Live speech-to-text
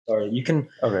Started. You can.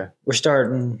 Okay. We're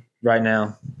starting right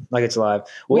now, like it's live.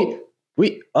 We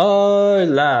are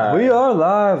live. We are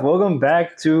live. Welcome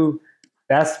back to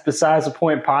That's Besides the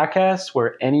Point podcast,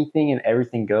 where anything and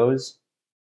everything goes.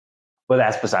 But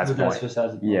that's besides the point.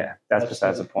 Besides the point. Yeah, that's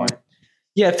besides the point.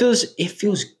 Yeah, it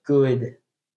feels good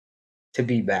to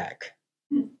be back.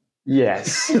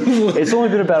 Yes. It's only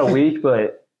been about a week,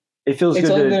 but it feels good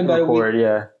to record.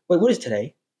 Yeah. Wait, what is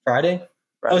today? Friday?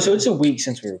 Oh, so it's a week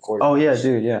since we recorded. Oh, yeah,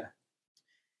 dude, yeah.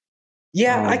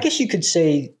 Yeah, I guess you could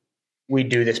say we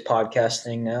do this podcast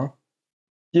thing now.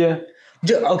 Yeah.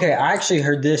 Okay, I actually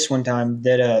heard this one time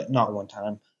that, not one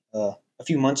time, a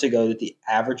few months ago, that the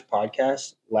average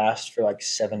podcast lasts for like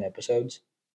 7 episodes.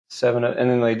 7,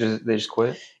 and then they just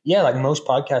quit? Yeah, like most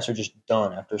podcasts are just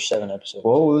done after 7 episodes.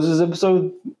 Whoa, this is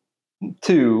episode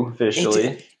 2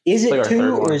 officially. Is it like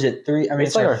 2 or is it 3? I mean,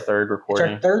 it's like our third recording.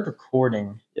 It's our third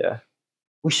recording. Yeah.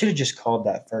 We should have just called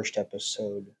that first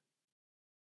episode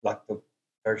like the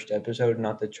first episode,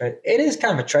 not the trailer. It is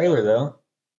kind of a trailer, though.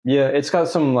 Yeah, it's got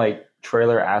some like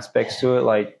trailer aspects to it,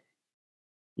 like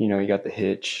you got the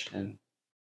hitch and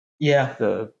yeah,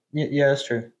 the that's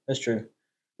true. That's true.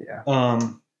 Yeah.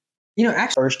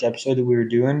 Actually, first episode that we were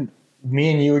doing,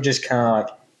 me and you were just kind of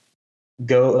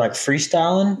like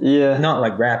freestyling. Yeah, not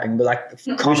like rapping, but like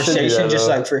conversation. Just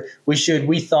like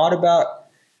we thought about.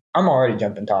 I'm already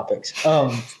jumping topics.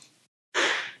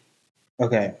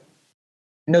 Okay.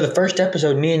 No, the first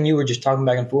episode, me and you were just talking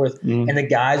back and forth, and the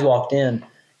guys walked in.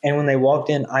 And when they walked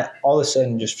in, I all of a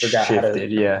sudden just forgot how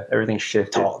to everything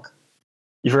shifted. Talk.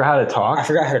 You forgot how to talk? I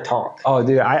forgot how to talk. Oh,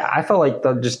 dude, I felt like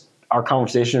our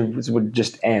conversation would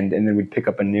just end, and then we'd pick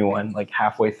up a new one like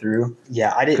halfway through.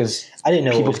 Yeah, I didn't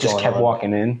know people just kept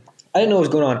walking in. I didn't know what was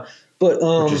going on, but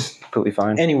which is completely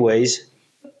fine. Anyways,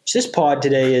 so this pod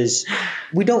today is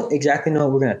we don't exactly know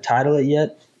what we're going to title it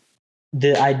yet.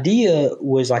 The idea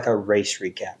was like a race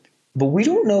recap, but we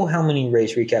don't know how many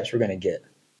race recaps we're going to get.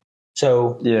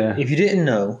 So if you didn't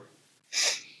know,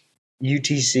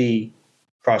 UTC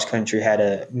cross country had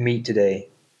a meet today,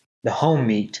 the home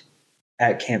meet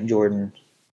at Camp Jordan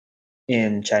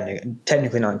in Chattanooga.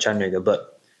 Technically not in Chattanooga,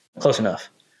 but close enough.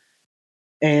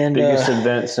 And biggest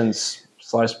event since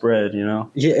sliced bread,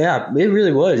 Yeah, it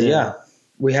really was. Yeah,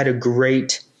 we had a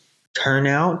great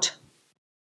turnout.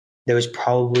 There was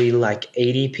probably like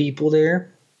 80 people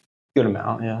there. Good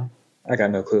amount, yeah. I got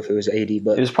no clue if it was 80,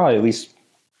 but it was probably at least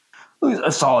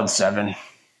a solid 7.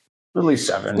 At least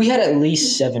 7. We had at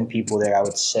least 7 people there, I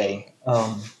would say.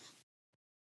 But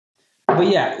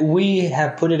yeah, we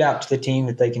have put it out to the team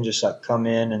that they can just like come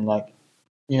in and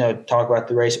talk about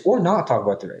the race or not talk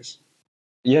about the race.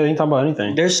 Yeah, they can talk about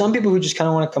anything. There's some people who just kind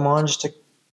of want to come on just to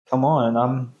come on,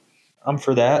 and I'm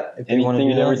for that. If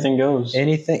anything and everything goes.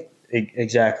 Anything,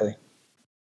 exactly.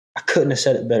 I couldn't have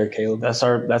said it better, Caleb. That's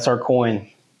our coin.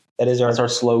 That's our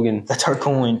slogan. That's our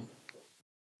coin.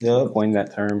 Yep. Coined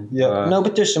that term. Yeah. No,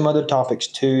 but there's some other topics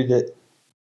too that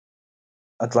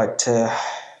I'd like to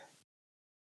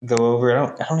go over.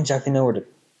 I don't exactly know where to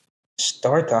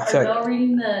start though. Are y'all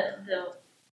reading the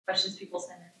questions people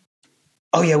send in?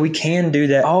 Oh yeah, we can do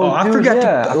that. Oh, dude, I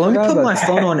forgot. Let me put my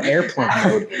phone on airplane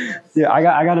mode. Yeah,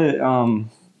 I gotta.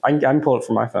 I can pull it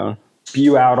from my phone.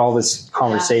 Spew out all this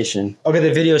conversation. Okay,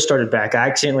 the video started back. I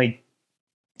accidentally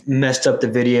messed up the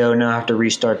video. Now I have to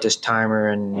restart this timer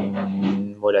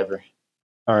and whatever.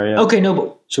 All right. Yeah. Okay, no,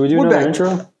 but should we do another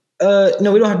intro?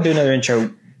 No, we don't have to do another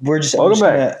intro. I'm just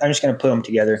gonna put them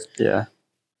together. Yeah.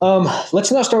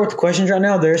 Let's not start with the questions right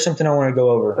now. There's something I want to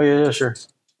go over. Oh yeah, sure.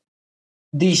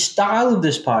 The style of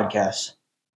this podcast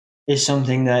is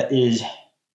something that is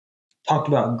talked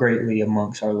about greatly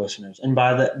amongst our listeners, and what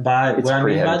I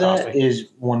mean by that is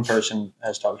one person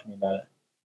has talked to me about it.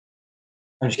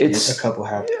 I'm just kidding.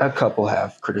 A couple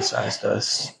have criticized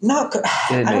us. I don't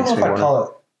know if I call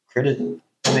it criticism.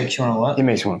 It makes you want to what? It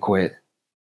makes you want to quit.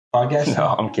 Podcast? No,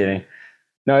 I'm kidding.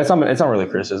 No, it's not really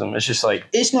criticism. It's just like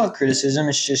it's not criticism.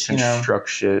 It's just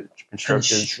constructive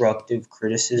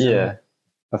criticism. Yeah,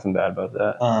 nothing bad about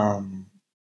that.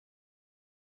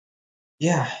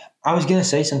 Yeah, I was gonna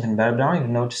say something about it, but I don't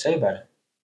even know what to say about it.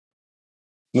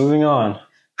 Moving on.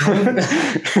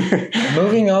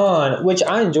 Moving on, which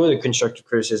I enjoy the constructive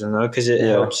criticism though, because it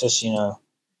helps us,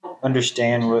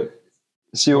 understand what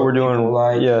we're doing.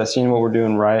 Like. Seeing what we're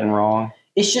doing right and wrong.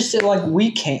 It's just that like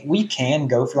we can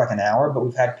go for like an hour, but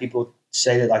we've had people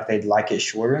say that like they'd like it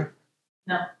shorter.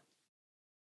 No.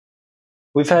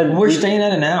 We're staying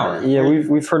at an hour. Yeah,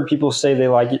 we've heard people say they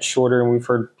like it shorter, and we've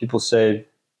heard people say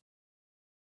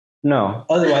no.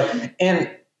 Otherwise,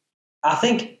 and I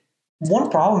think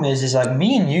one problem is like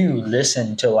me and you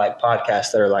listen to like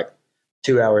podcasts that are like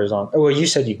 2 hours long. Oh, well, you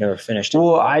said you've never finished it.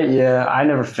 Well, I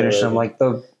never finished them. Like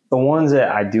the ones that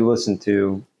I do listen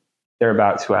to, they're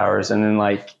about 2 hours, and then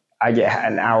like I get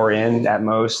an hour in at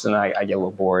most, and I get a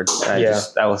little bored. And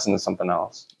I listen to something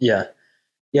else. Yeah.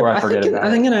 Yeah. I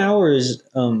think an hour is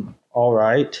all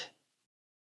right.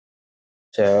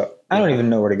 So I don't even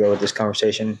know where to go with this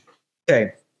conversation.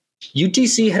 Okay.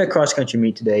 UTC had a cross country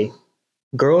meet today.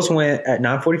 Girls went at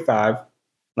 9:45.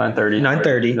 9:30.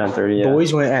 9:30. Yeah.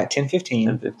 Boys went at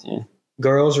 10:15. 10:15.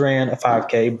 Girls ran a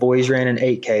 5K. Boys ran an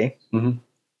 8K. Mm-hmm.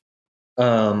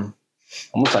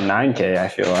 Almost a 9K. I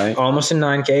feel like almost a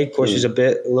 9K. Of course, it's a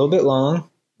little bit long.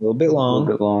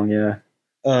 Yeah.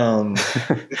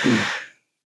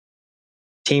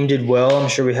 Team did well. I'm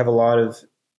sure we have a lot of,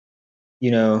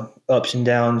 ups and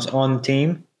downs on the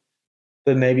team,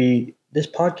 but maybe this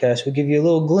podcast will give you a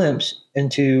little glimpse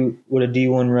into what a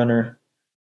D1 runner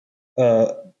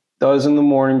does in the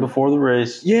morning before the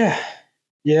race. Yeah.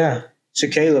 So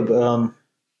Caleb,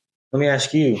 let me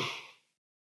ask you,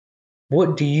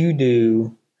 what do you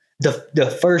do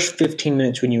the first 15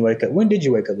 minutes when you wake up? When did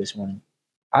you wake up this morning?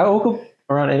 I woke up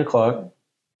around 8 o'clock.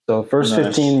 So first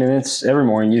 15 minutes every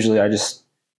morning, usually I just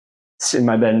sit in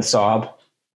my bed and sob.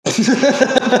 Because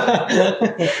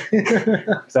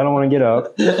I don't want to get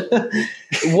up.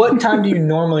 What time do you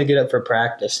normally get up for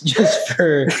practice? Just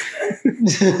for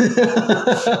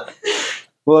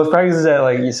well, if practice is at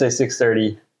like you say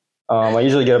 6:30, I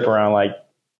usually get up around like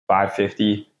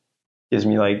 5:50. Gives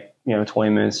me like 20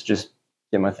 minutes to just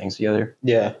get my things together.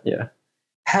 Yeah.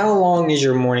 How long is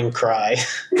your morning cry?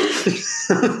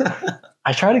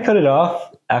 I try to cut it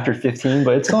off after 15,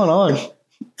 but it's going on.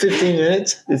 15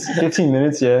 minutes? It's 15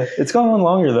 minutes, yeah. It's going on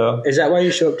longer, though. Is that why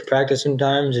you show up to practice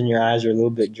sometimes and your eyes are a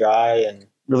little bit dry and...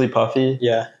 really puffy?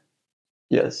 Yeah.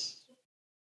 Yes.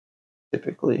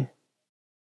 Typically.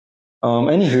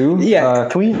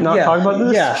 Anywho, can we not talk about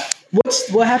this? Yeah.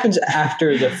 What happens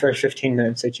after the first 15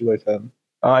 minutes that you wake up?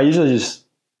 I usually just...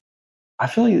 I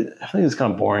feel like it's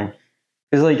kind of boring.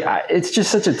 Because, like, it's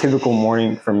just such a typical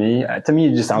morning for me. To me,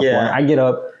 it just sounds boring. I get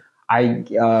up,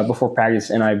 before practice,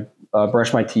 and I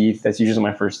brush my teeth. That's usually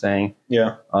my first thing.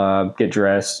 Yeah. Get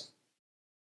dressed,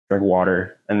 drink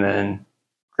water, and then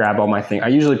grab all my things. I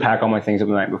usually pack all my things up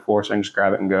the night before, so I can just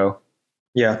grab it and go.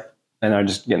 Yeah. And I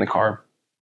just get in the car,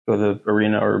 go to the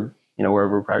arena or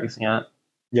wherever we're practicing at.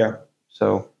 Yeah.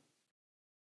 So,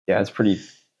 yeah,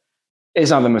 it's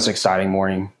not the most exciting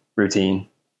morning routine.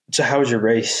 So how was your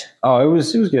race? Oh, it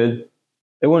was good.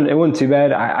 It wasn't too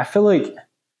bad. I feel like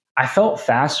I felt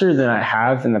faster than I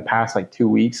have in the past like 2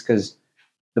 weeks because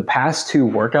the past 2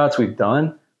 workouts we've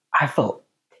done, I felt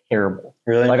terrible.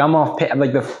 Really? Like I'm off pace.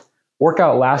 Like the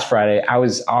workout last Friday, I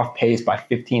was off pace by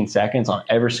 15 seconds on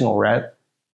every single rep.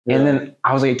 Yeah. And then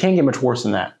I was like, it can't get much worse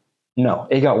than that. No,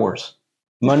 it got worse.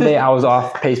 Monday, I was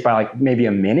off pace by like maybe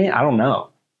a minute. I don't know.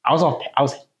 That's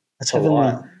a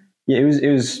lot. Yeah, it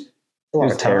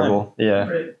was terrible. Yeah,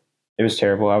 Right. It was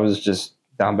terrible. I was just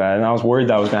down bad, and I was worried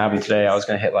that was going to happen today. I was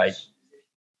going to hit like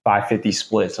 550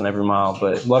 splits on every mile,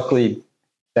 but luckily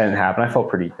that didn't happen. I felt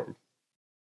pretty good.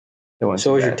 So what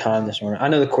was your time this morning? I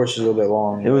know the course was a little bit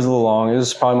long. It was a little long. It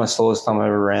was probably my slowest time I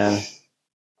ever ran.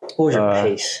 What was your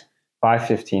pace?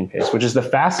 5:15 pace, which is the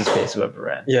fastest pace I've ever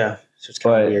ran. Yeah, so it's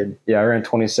kind of weird. Yeah, I ran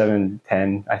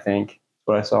 27:10, I think. That's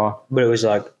what I saw. But it was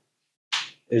like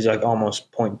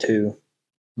almost 0.2.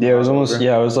 Yeah, it was almost. Over.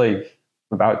 Yeah, it was like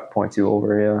about 0.2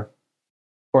 over. Yeah,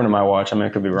 according to my watch. I mean, I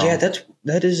could be wrong. Yeah,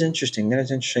 that is interesting. That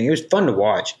is interesting. It was fun to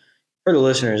watch. For the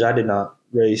listeners, I did not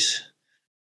race.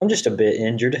 I'm just a bit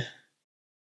injured,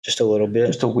 just a little bit,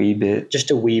 just a wee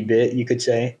bit, you could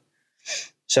say.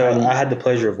 So I had the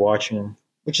pleasure of watching them,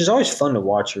 which is always fun to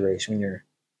watch a race when you're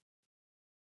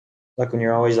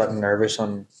always like nervous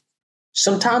on.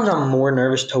 Sometimes I'm more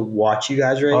nervous to watch you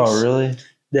guys race. Oh, really?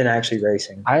 Than actually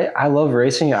racing. I love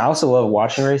racing. I also love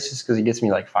watching races because it gets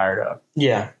me like fired up.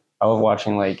 Yeah, I love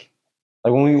watching like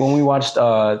when we watched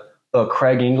the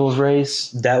Craig Ingalls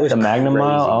race. That was the Magnum crazy.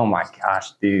 Mile. Oh my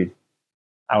gosh, dude!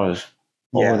 I was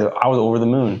over the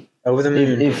moon. Over the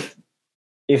moon.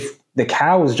 If the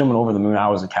cow was jumping over the moon, I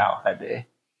was a cow that day.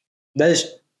 I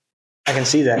can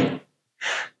see that.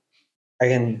 I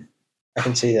can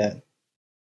see that.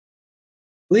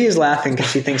 Leah's laughing because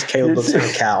she thinks Caleb looks like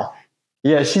a cow.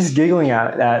 Yeah, she's giggling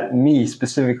at me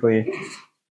specifically.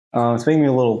 It's making me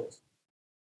a little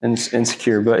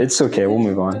insecure, but it's okay. We'll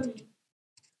move on.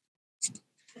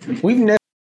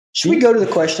 Should we go to the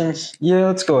questions? Yeah,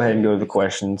 let's go ahead and go to the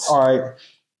questions. All right.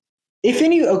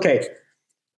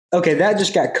 Okay, that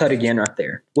just got cut again right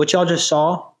there. What y'all just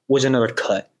saw was another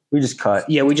cut. We just cut.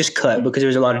 Yeah, we just cut because there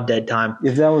was a lot of dead time.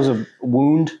 If that was a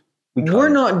wound, we're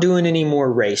not doing any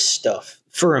more race stuff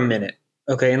for a minute.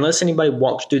 Okay, unless anybody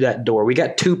walks through that door. We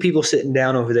got 2 people sitting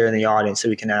down over there in the audience that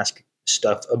we can ask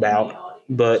stuff about.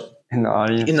 But in the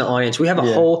audience, we have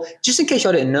a whole, just in case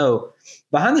y'all didn't know,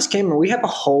 behind this camera, we have a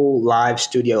whole live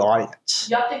studio audience.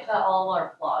 You have to cut all of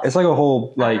our applause. It's like a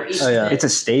whole, it's a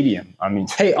stadium. I mean,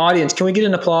 hey, audience, can we get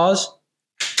an applause?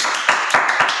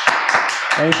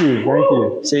 Thank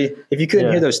you. See, if you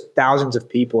couldn't hear those thousands of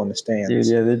people in the stands.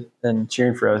 Dude, they're then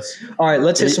cheering for us. All right,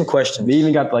 let's hit some questions. They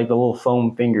even got like the little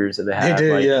foam fingers that they have. They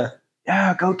do, like, yeah.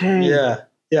 Yeah, go team.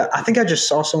 Yeah. I think I just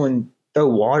saw someone throw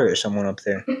water at someone up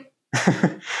there.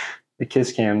 The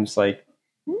kiss cam's like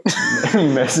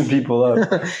messing people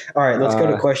up. All right, let's go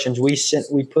to questions.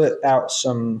 We put out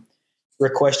some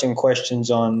requesting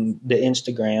questions on the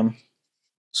Instagram.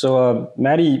 So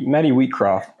Maddie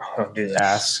Wheatcroft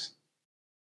asks,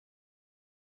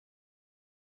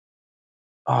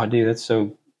 oh, dude, that's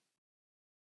so,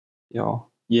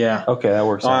 Yeah. Okay, that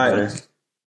works out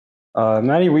better.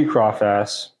 Maddie Wheatcroft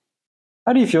asks,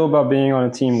 how do you feel about being on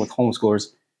a team with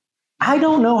homeschoolers? I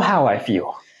don't know how I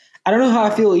feel. I don't know how I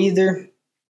feel either.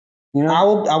 I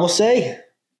will say.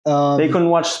 They couldn't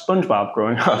watch SpongeBob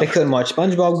growing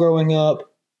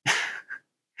up.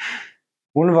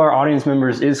 One of our audience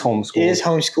members is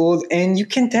homeschooled. And you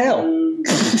can tell.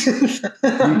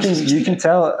 You can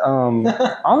tell.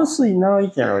 Honestly, no, you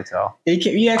can't really tell.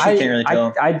 You actually can't really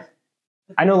tell.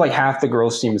 I know like half the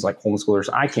girls' team is like homeschoolers.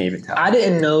 I can't even tell. I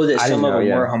didn't know that some of them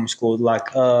were homeschooled.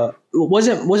 Like,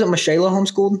 wasn't Michaela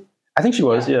homeschooled? I think she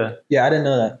was. Yeah. Yeah, I didn't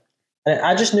know that.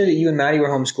 I just knew that you and Maddie were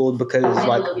homeschooled because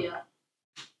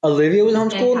Olivia was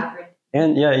homeschooled.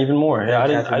 And even more. Yeah, I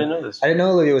didn't know this. I didn't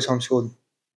know Olivia was homeschooled.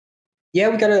 Yeah,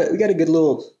 we got a good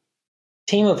little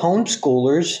team of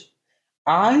homeschoolers.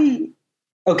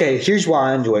 Here's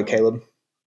why I enjoy it, Caleb.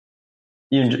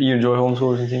 You enjoy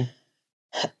homeschoolers and team?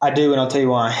 I do, and I'll tell you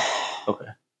why. Okay.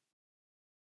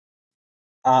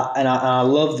 I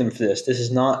love them for this. This is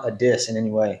not a diss in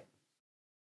any way.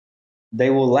 They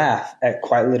will laugh at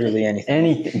quite literally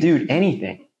anything.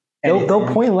 Anything. They'll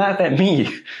point and laugh at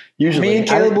me. Usually, me and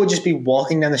Caleb will just be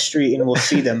walking down the street and we'll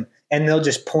see them, and they'll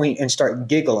just point and start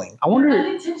giggling. I wonder.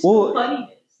 Funniness.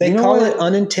 They call it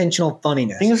unintentional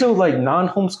funniness. Thing is, though, like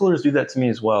non-homeschoolers do that to me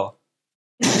as well.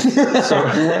 So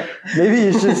maybe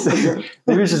it's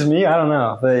just me. I don't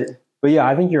know, but yeah,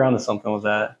 I think you're onto something with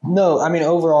that. No, I mean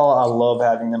overall, I love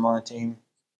having them on the team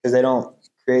because they don't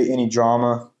create any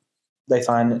drama. They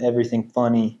find everything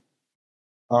funny.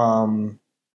 They're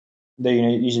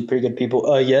usually pretty good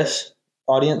people. Yes,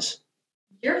 audience.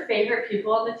 Your favorite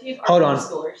people on the team are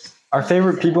homeschoolers. Our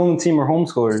favorite people on the team are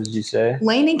homeschoolers. Did you say?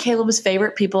 Lane and Caleb's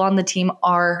favorite people on the team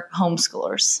are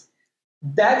homeschoolers.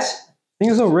 I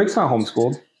think so. Rick's not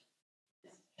homeschooled.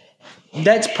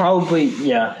 That's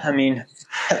probably I mean,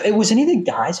 was any of the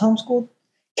guys homeschooled?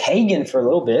 Kagan for a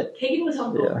little bit. Kagan was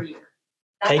homeschooled for a year.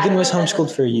 Kagan was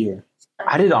homeschooled for a year.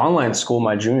 I did online school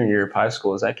my junior year of high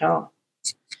school. Does that count?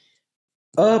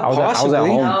 Possibly. I was at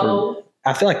home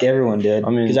I feel like everyone did.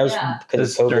 I mean, because of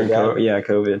COVID.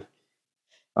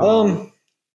 COVID.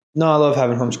 No, I love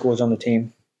having homeschoolers on the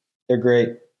team. They're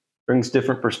great. Brings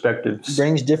different perspectives.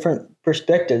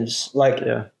 Like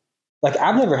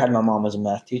I've never had my mom as a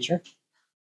math teacher.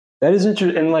 That is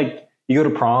interesting. And like you go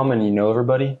to prom and you know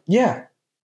everybody. Yeah.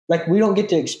 Like we don't get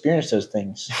to experience those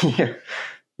things. Yeah.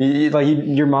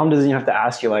 Your mom doesn't even have to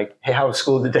ask you like, hey, how was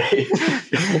school today?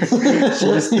 She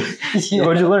just,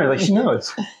 what'd you learn? Like she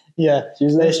knows. Yeah.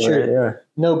 That's true. Yeah.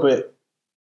 No, but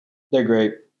they're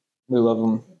great. We love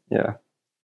them. Yeah.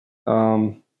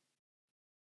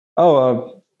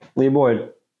 Lee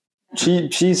Boyd.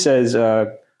 She says,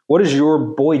 what is your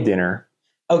boy dinner?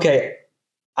 Okay.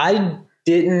 I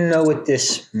didn't know what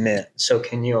this meant. So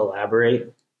can you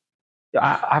elaborate?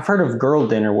 I've heard of girl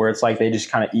dinner where it's like they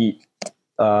just kind of eat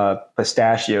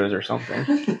pistachios or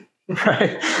something.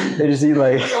 Right? They just eat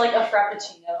like a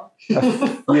frappuccino.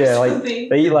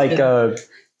 They eat like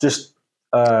just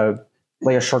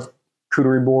like a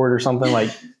charcuterie board or something.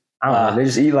 Like I don't know. They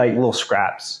just eat like little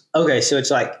scraps. Okay, so it's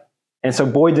like, and so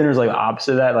boy dinner is like the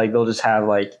opposite of that. Like they'll just have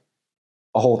like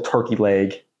a whole turkey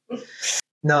leg.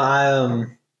 No, I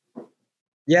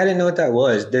didn't know what that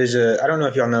was. I don't know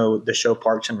if y'all know the show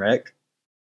Parks and Rec.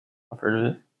 I've heard of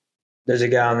it. There's a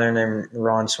guy on there named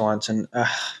Ron Swanson.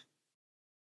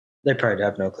 They probably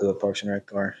have no clue what Parks and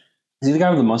Rec are. Is he the guy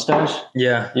with the mustache?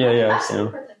 Yeah. Yeah.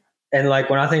 And like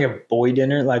when I think of boy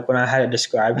dinner, like when I had it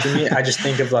described to me, I just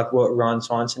think of like what Ron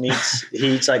Swanson eats.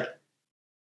 He eats like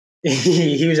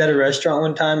he was at a restaurant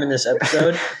one time in this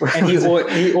episode, and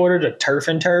he ordered a turf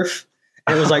and turf.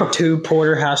 It was like 2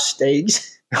 porterhouse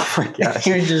steaks. Oh my gosh.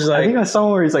 You're just like, I think I saw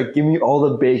one where he's like, give me all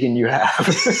the bacon you have.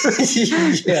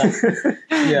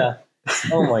 Yeah.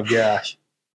 Oh my gosh.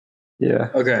 Yeah.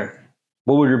 Okay.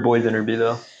 What would your boy dinner be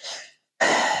though?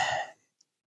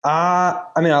 I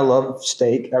mean, I love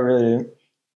steak. I really do.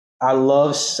 I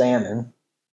love salmon.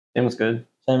 Salmon's good.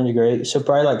 Salmon's great. So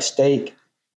probably like steak,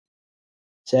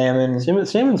 salmon.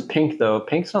 Salmon's pink though.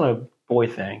 Pink's not a boy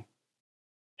thing.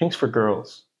 Pink's for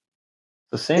girls.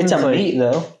 So salmon's It's a meat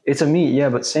though. It's a meat, yeah,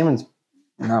 but salmon's,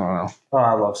 I don't know. Oh,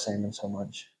 I love salmon so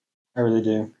much. I really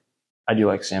do. I do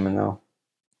like salmon though.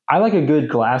 I like a good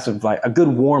glass of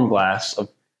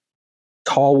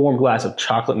tall warm glass of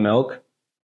chocolate milk.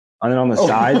 And then on the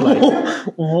side,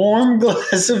 warm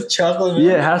glass of chocolate milk.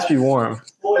 Yeah, it has to be warm.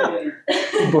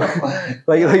 It's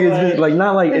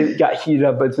not like it got heated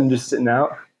up, but it's been just sitting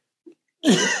out.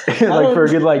 For a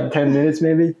good 10 minutes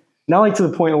maybe. Not like to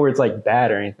the point where it's like bad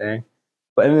or anything.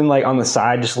 But and then on the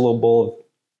side, just a little bowl of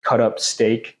cut up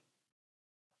steak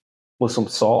with some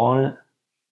salt on it.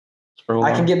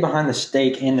 I can get behind the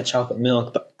steak and the chocolate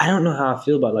milk, but I don't know how I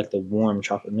feel about the warm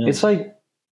chocolate milk. It's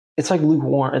like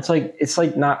lukewarm. It's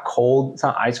like not cold. It's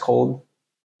not ice cold.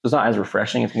 It's not as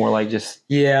refreshing. It's more like just.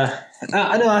 Yeah,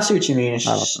 I know. I see what you mean. It's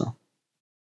just,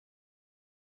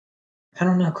 I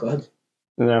don't know, Claude.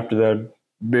 And then after that,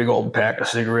 big old pack of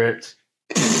cigarettes.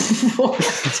 Something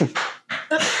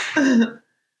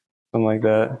like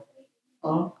that.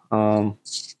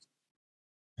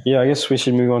 Yeah, I guess we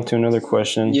should move on to another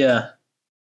question. Yeah.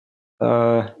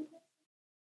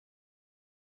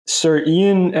 Sir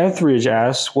Ian Etheridge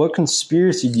asks, what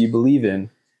conspiracy do you believe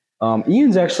in?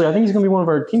 Ian's actually, I think he's going to be one of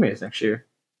our teammates next year.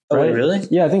 Right? Oh, wait, really?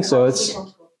 Yeah, I think so. Is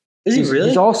he really?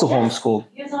 He's also homeschooled.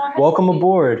 Welcome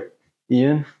aboard,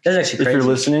 Ian. That's actually crazy. If you're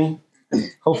listening,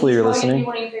 hopefully you're listening.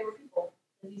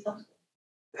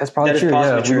 That's probably true.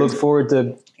 Yeah, we look forward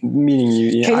to meeting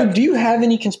you. Caleb, do you have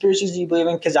any conspiracies that you believe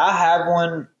in? Because I have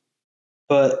one,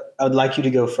 but I would like you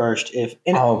to go first.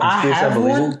 Conspiracy I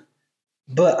believe in?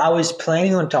 But I was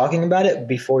planning on talking about it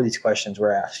before these questions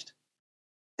were asked.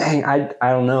 Dang, I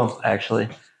don't know, actually.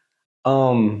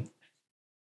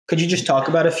 Could you just talk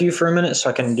about a few for a minute so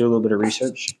I can do a little bit of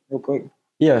research real quick?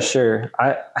 Yeah, sure.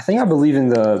 I think I believe in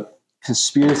the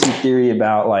conspiracy theory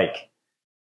about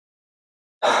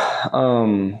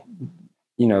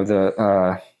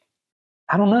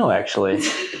I don't know, actually.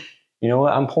 You know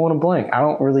what? I'm pulling a blank. I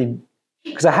don't really,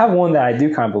 because I have one that I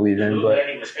do kind of believe in, but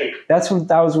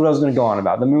that was what I was going to go on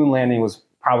about. The moon landing was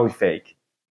probably fake.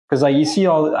 Because you see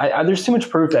there's too much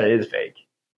proof that it is fake.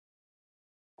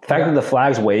 The fact that the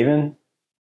flag's waving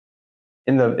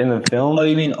in the film. Oh,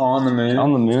 you mean on the moon?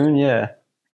 On the moon, yeah.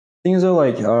 Things are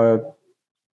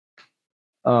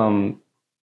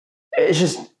it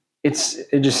just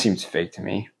seems fake to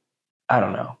me. I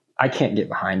don't know. I can't get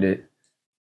behind it.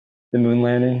 The moon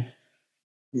landing.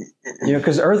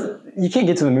 Because Earth, you can't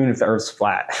get to the moon if the Earth's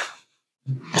flat.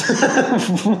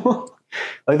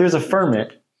 There's a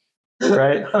firmament,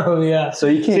 right? Oh yeah. So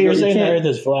you can't. So you're saying the Earth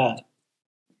is flat?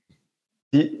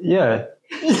 Yeah.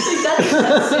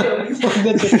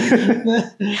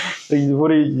 What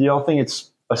do y'all think?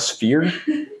 It's a sphere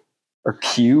or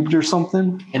cubed or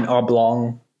something? An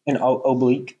oblong, an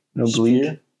oblique,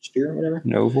 sphere, whatever.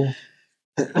 An oval.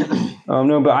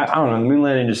 No, but I don't know. The moon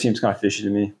landing just seems kind of fishy to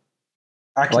me.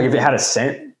 If it had a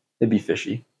scent, it'd be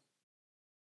fishy.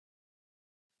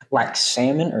 Like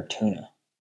salmon or tuna?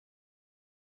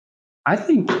 I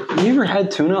think. You ever had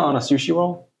tuna on a sushi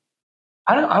roll?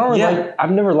 I don't really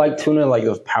I've never liked tuna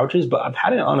those pouches, but I've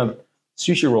had it on a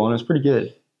sushi roll and it's pretty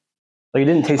good. It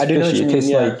didn't taste fishy.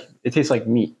 It tastes like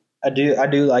meat. I do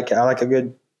like it. I like a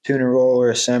good tuna roll or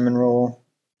a salmon roll.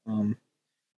 You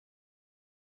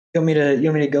want me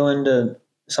to go into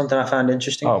something I found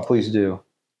interesting? Oh, please do.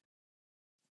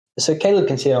 So Caleb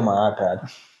can see it on my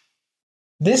iPad.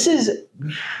 This is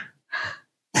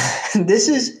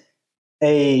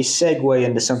a segue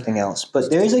into something else, but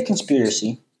there is a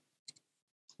conspiracy.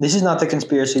 This is not the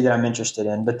conspiracy that I'm interested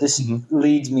in, but this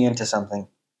leads me into something.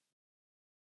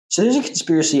 So there's a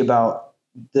conspiracy about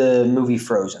the movie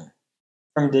Frozen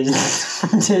from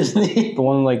Disney. The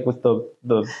one with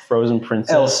the frozen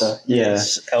princess. Elsa.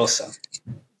 Yes, Elsa.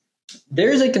 There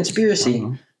is a conspiracy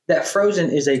that Frozen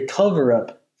is a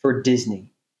cover-up for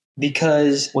Disney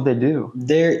because what they do.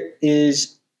 There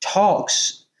is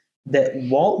talks that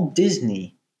Walt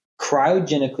Disney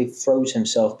cryogenically froze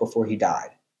himself before he died.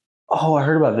 Oh, I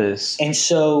heard about this. And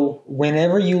so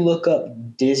whenever you look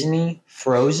up Disney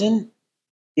Frozen,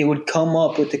 it would come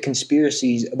up with the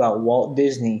conspiracies about Walt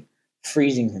Disney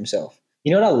freezing himself.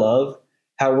 You know what I love?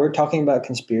 How we're talking about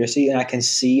conspiracy and I can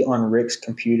see on Rick's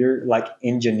computer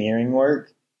engineering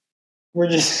work. We're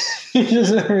just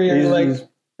really like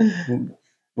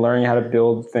learning how to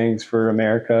build things for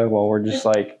America while we're just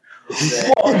like,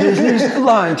 Walt Disney's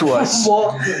lying to us.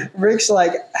 Rick's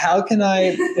like, how can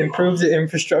I improve the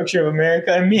infrastructure of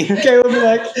America? And me and Caleb will be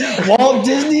like, Walt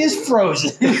Disney is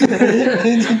frozen.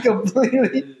 It's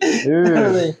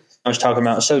completely. I was talking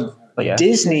about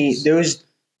Disney.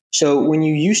 So when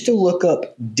you used to look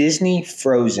up Disney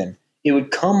Frozen, it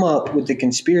would come up with the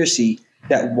conspiracy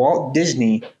that Walt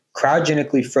Disney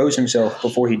cryogenically froze himself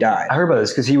before he died. I heard about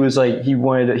this because he was like he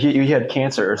had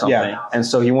cancer or something, and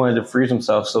so he wanted to freeze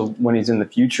himself. So when he's in the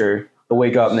future, he'll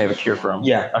wake up and they have a cure for him.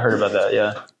 Yeah, I heard about that.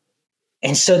 Yeah,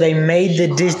 and so they made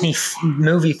the Disney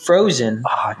movie Frozen.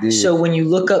 So when you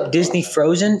look up Disney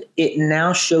Frozen, it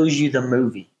now shows you the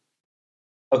movie.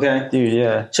 Okay, dude.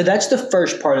 Yeah. So that's the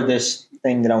first part of this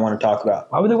thing that I want to talk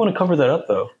about. Why would they want to cover that up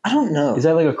though? I don't know. Is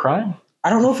that like a crime? I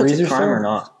don't know if it's a crime or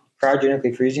not.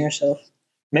 Cryogenically freezing yourself.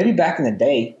 Maybe back in the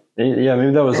day. Yeah,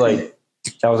 maybe that was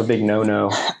a big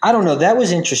no-no. I don't know. That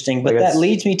was interesting, but that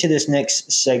leads me to this next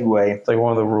segue. It's like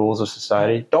one of the rules of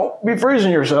society. Don't be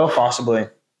freezing yourself. Possibly.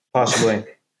 Something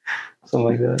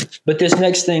like that. But this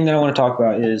next thing that I want to talk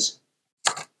about is,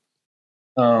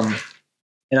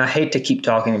 and I hate to keep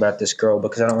talking about this girl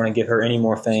because I don't want to give her any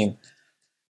more fame.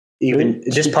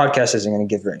 This podcast isn't going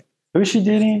to give her any. Who is she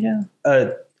dating again?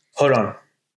 Hold on.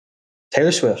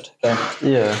 Taylor Swift.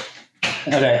 Okay. Yeah.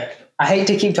 Okay. I hate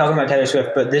to keep talking about Taylor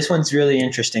Swift, but this one's really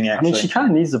interesting, actually. I mean, she kind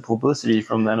of needs the publicity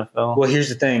from the NFL. Well, here's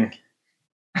the thing.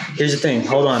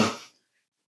 Hold on.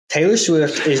 Taylor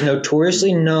Swift is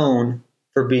notoriously known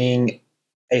for being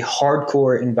a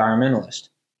hardcore environmentalist,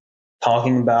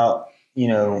 talking about,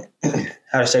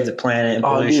 how to save the planet and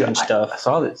pollution and stuff. I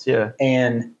saw this, yeah.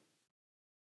 And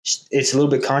it's a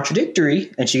little bit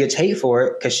contradictory, and she gets hate for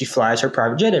it because she flies her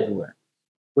private jet everywhere,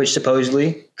 which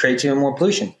supposedly creates even more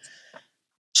pollution.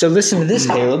 So listen to this,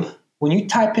 Caleb. When you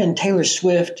type in Taylor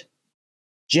Swift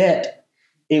jet,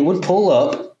 it would pull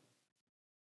up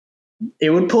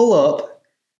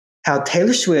how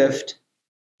Taylor Swift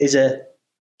is a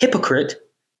hypocrite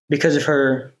because of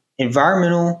her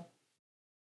environmental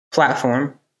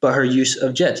platform, but her use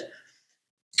of jets.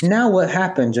 Now what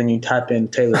happens when you type in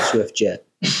Taylor Swift jet?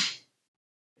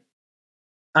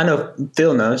 I know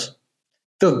Phil knows.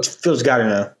 Phil's got to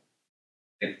know.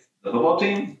 It's the football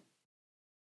team?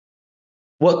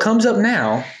 What comes up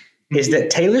now is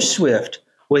that Taylor Swift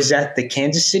was at the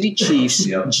Kansas City Chiefs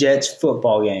Jets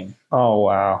football game. Oh,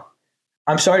 wow.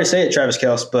 I'm sorry to say it, Travis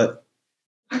Kelce, but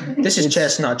this is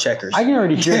chess, not checkers. I can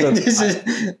already hear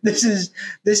This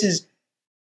is.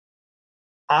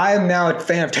 I am now a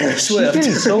fan of Taylor Swift.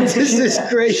 This is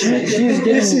crazy.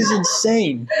 This is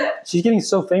insane. She's getting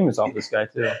so famous off this guy,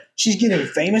 too. She's getting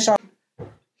famous off.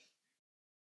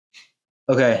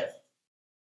 Okay.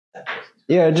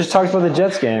 Yeah, it just talks about the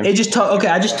Jets game. I just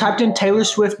typed in Taylor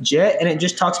Swift jet, and it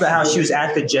just talks about how she was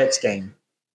at the Jets game.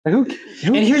 Who?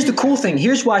 And here's the cool thing.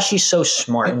 Here's why she's so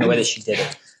smart in the way that she did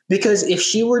it. Because if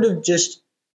she were to just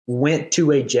went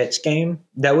to a Jets game,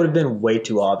 that would have been way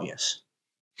too obvious.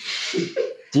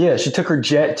 Yeah, she took her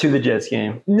jet to the Jets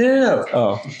game. No.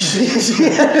 Oh.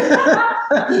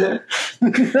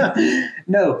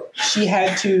 No, she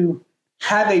had to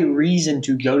have a reason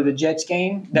to go to the Jets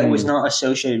game that was not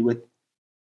associated with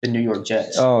the New York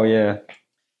Jets. Oh, yeah.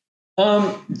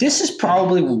 This is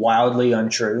probably wildly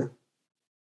untrue,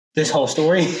 this whole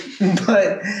story,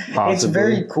 but It's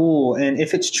very cool. And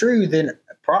if it's true, then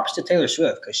props to Taylor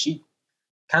Swift because she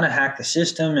kind of hacked the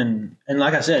system. And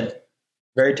like I said,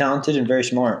 very talented and very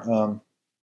smart.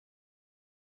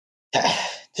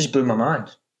 Just blew my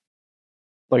mind.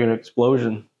 Like an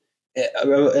explosion. A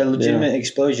legitimate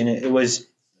explosion. It was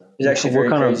actually very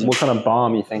crazy. What kind of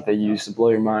bomb you think they used to blow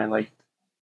your mind? Like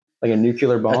a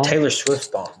nuclear bomb? A Taylor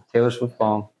Swift bomb. Taylor Swift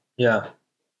bomb. Yeah.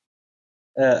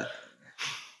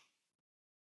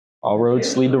 All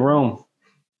roads lead to Rome.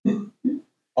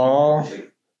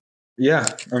 Yeah.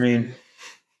 I mean,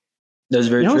 that's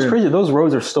very true. What's crazy? Those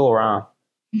roads are still around.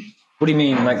 What do you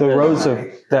mean? Like the roads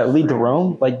that lead to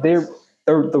Rome? Like they're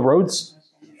the roads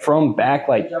from back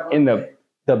like in the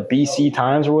BC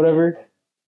times or whatever.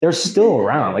 They're still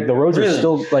around. Like the roads are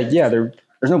still like there's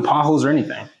no potholes or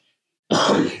anything.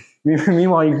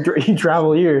 Meanwhile, you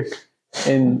travel here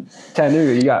in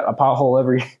Chattanooga, you got a pothole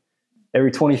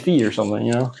every 20 feet or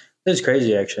something. That's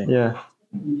crazy, actually. Yeah.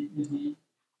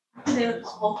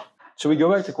 Should we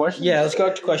go back to questions? Yeah, let's go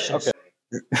back to questions.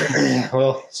 Okay.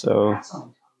 Well, so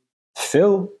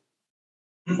Phil,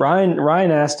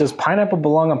 Ryan asked, "Does pineapple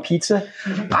belong on pizza?"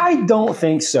 I don't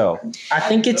think so. I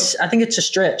think it's a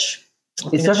stretch.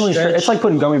 It's definitely a stretch. It's like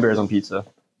putting gummy bears on pizza.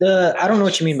 I don't know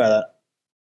what you mean by that.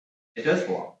 It does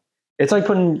belong. It's like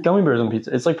putting gummy bears on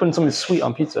pizza. It's like putting something sweet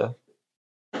on pizza.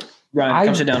 Ryan,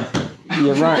 come sit down.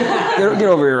 Yeah, Ryan. Get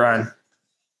over here, Ryan.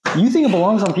 You think it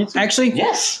belongs on pizza? Actually,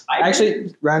 Yes.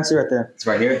 Actually, Ryan, sit right there. It's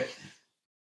right here.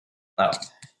 Oh,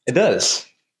 it does.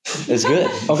 It's good.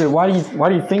 Okay, why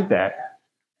do you think that?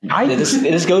 It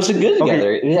just goes good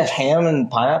together. It has ham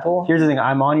and pineapple. Here's the thing.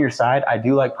 I'm on your side. I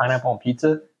do like pineapple on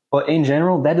pizza, but in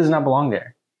general, that does not belong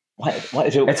there. What?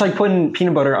 It's like putting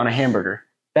peanut butter on a hamburger.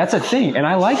 That's a thing, and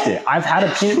I liked it. I've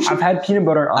had peanut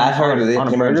butter on a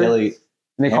burger, jelly,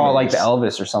 and they call it like the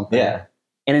Elvis or something. Yeah,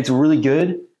 and it's really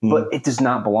good, but it does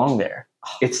not belong there.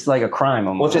 It's like a crime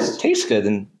almost. Well, if it tastes good,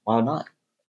 then why not?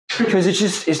 Because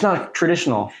it's not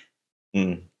traditional.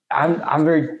 I'm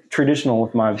very traditional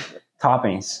with my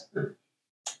toppings.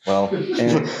 Well,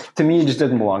 and to me, it just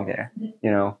doesn't belong there.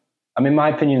 You know, I mean, my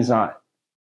opinion is not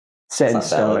set in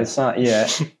stone. It's not. Yeah,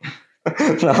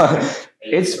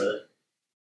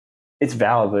 it's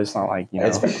valid, but it's not like, you know.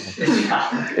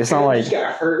 It's not like.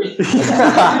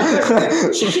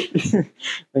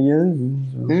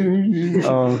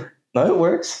 No, it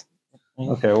works.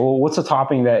 Okay, well, what's a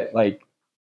topping that like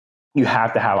you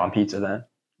have to have on pizza then?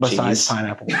 Besides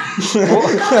pineapple.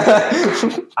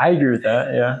 I agree with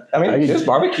that, yeah. I mean, there's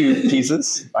barbecue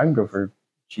pizzas. I can go for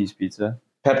cheese pizza.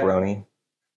 Pepperoni.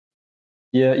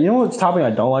 Yeah, you know what topping I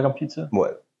don't like on pizza?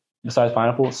 What? Besides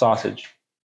pineapple? Sausage.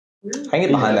 I can get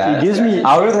behind that. It gives me...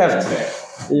 I would rather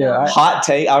have... Yeah. Hot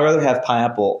take, I would rather have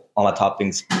pineapple on my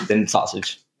toppings than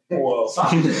sausage. Whoa.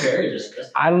 Sausage is very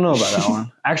disgusting. I don't know about that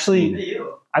one. Actually,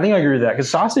 I think I agree with that.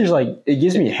 Because sausage, like, it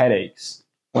gives me headaches.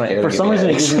 For some reason,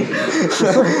 it gives me...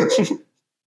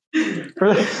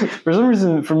 for some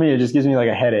reason, for me, it just gives me, like,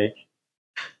 a headache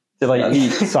to, like,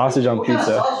 eat sausage on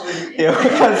pizza. Yeah,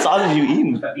 what kind of sausage you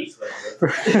eating? I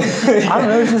don't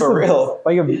know. It's just for real.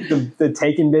 Like, the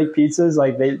take and bake pizzas,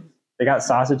 like, they got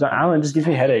sausage on. I don't know. It just gives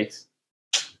me headaches.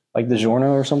 Like the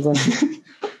Giorno or something.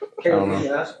 Can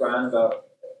you ask Brian about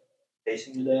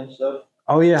pacing today and stuff?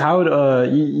 Oh yeah, how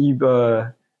you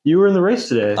were in the race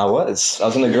today? I was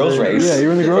in the girls' race. Yeah, you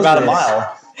were in the girls' race.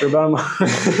 For about a mile.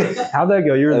 How'd that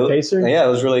go? You were the pacer? Yeah, it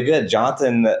was really good.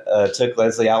 Jonathan took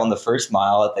Lesley out on the first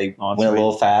mile. They went a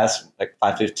little fast, like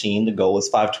 5:15. The goal was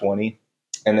 5:20.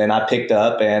 And then I picked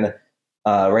up and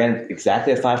ran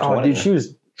exactly at 5:20. Oh, dude, she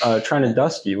was trying to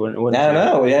dust you. I don't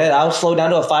know. Yeah, I was slowed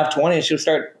down to a 5:20, and she would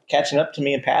start catching up to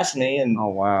me and passing me. And oh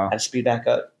wow, I had to speed back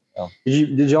up. So.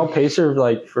 Did y'all pace her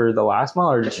like for the last mile,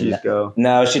 or did she just go?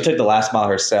 No, she took the last mile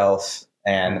herself,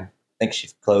 and I think she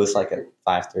closed like at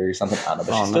 5:30 or something. I don't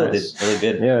know, but she still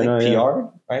did really good. Yeah, PR,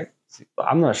 right?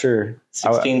 I'm not sure.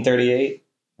 16:38.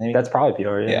 Maybe. That's probably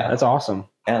PR. Yeah, that's awesome.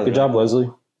 Yeah, good job, Lesley.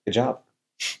 Good job.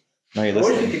 No, you're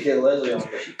listening. What if you could get Lesley on?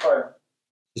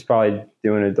 She's probably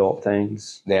doing adult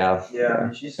things. Yeah.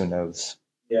 Yeah. Who knows?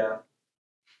 Yeah.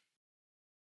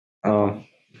 I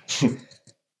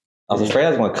was afraid I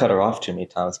was going to cut her off too many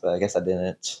times, but I guess I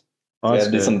didn't. I had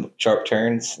to do some sharp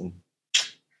turns. And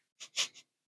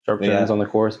sharp turns on the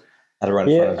course. I had to run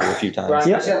in front of her a few times.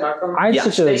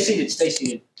 Ryan, stay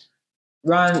seated.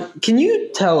 Ryan, can you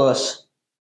tell us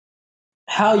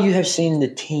how you have seen the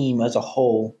team as a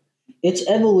whole, its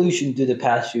evolution through the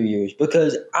past few years?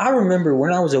 Because I remember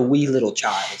when I was a wee little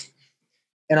child,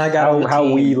 and I got on the how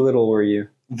team, wee little were you?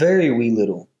 Very wee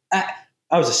little.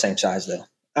 I was the same size though.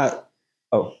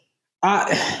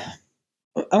 I'm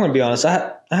going to be honest.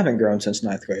 I haven't grown since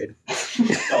 9th grade.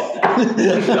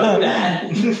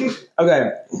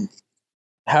 Okay.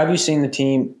 How have you seen the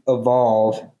team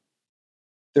evolve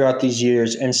throughout these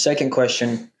years? And second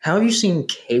question, how have you seen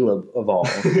Caleb evolve?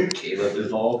 Caleb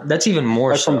evolve? That's even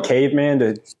more so. From caveman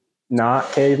to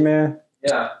not caveman?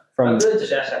 Yeah. From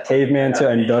caveman to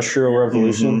industrial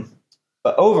revolution? Mm-hmm.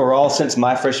 But overall, since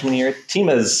my freshman year, the team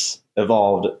has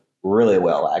evolved really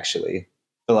well, actually.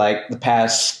 For like the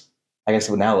past, I guess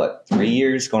now, 3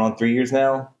 years? Going on 3 years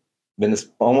now? Been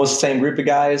almost the same group of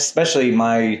guys, especially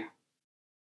my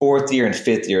 4th year and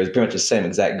 5th year is pretty much the same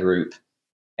exact group.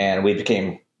 And we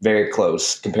became very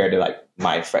close compared to like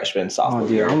my freshman and sophomore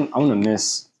year. I'm gonna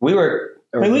miss. We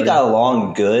got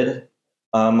along good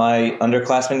my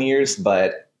underclassmen years,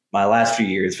 but my last few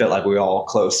years felt like we were all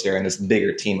closer and this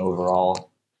bigger team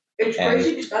overall. It's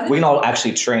crazy. We can all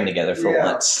actually train together for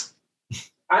once.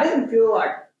 I didn't feel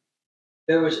like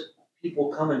there was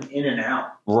people coming in and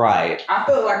out. Right. I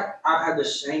felt like I've had the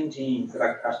same team for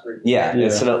like the past 3 years. Yeah,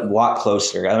 it's a lot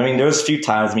closer. I mean, there was a few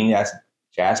times me asked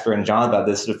Jasper and John about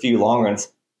this, a few long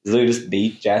runs. Literally just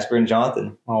beat Jasper and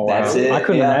Jonathan. Oh, wow. That's it. I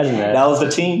couldn't imagine that. That was the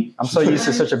team. I'm so used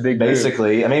to such a big group.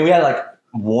 Basically. I mean, we had like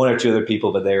one or two other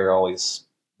people, but they were always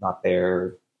not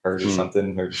there, hurt or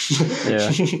something.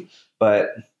 Yeah.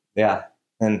 But yeah.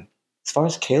 And as far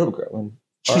as Caleb growing,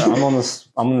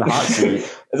 I'm in the hot seat.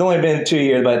 It's only been 2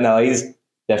 years, but no, he's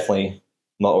definitely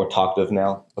more talkative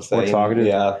now. More talkative?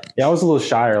 Yeah. Yeah, I was a little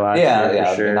shyer last year.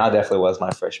 Yeah. For sure. I mean, I definitely was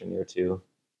my freshman year too.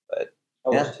 But I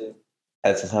was too.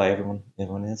 that's just how everyone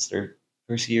is their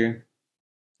first year.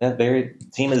 That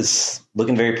team is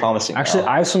looking very promising. Actually,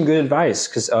 now. I have some good advice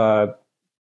because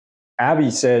Abby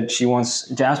said she wants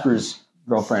Jasper's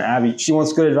girlfriend, Abby. She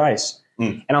wants good advice,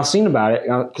 and I was thinking about it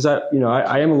because I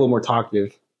am a little more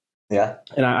talkative. Yeah,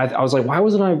 and I was like, why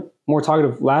wasn't I more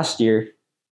talkative last year?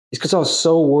 It's because I was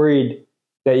so worried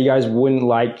that you guys wouldn't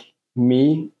like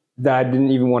me that I didn't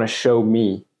even want to show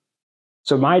me.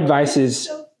 So my advice is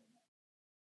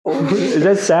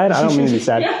that sad? I don't mean to be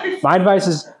sad. My advice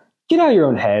is get out of your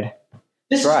own head.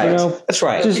 That's right. That's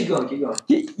right. Keep going.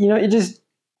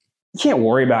 You can't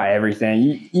worry about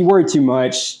everything. You worry too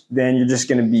much, then you're just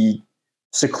going to be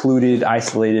secluded,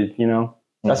 isolated.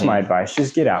 That's my advice.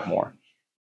 Just get out more.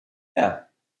 Yeah.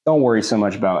 Don't worry so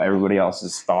much about everybody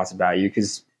else's thoughts about you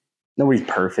because nobody's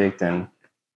perfect and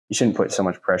you shouldn't put so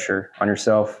much pressure on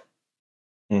yourself.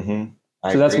 Mm-hmm.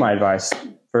 So that's my advice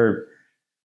for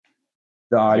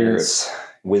the audience.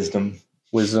 Wisdom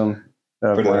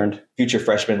that I've learned. Future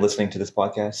freshmen listening to this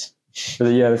podcast.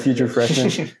 The future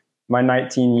freshmen. My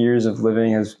 19 years of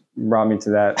living has brought me to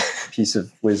that piece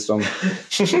of wisdom.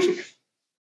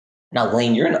 Now,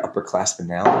 Lane, you're an upperclassman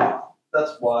now.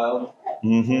 That's wild.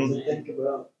 Mm-hmm. What do you think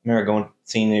about? Remember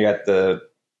seeing you at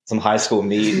some high school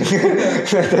meet at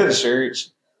the church.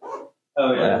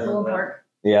 Oh yeah. Little Park.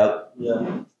 Yep.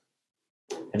 Yeah.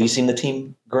 Have you seen the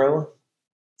team grow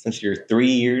since you're 3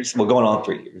 years? Well, going on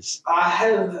 3 years. I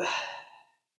have.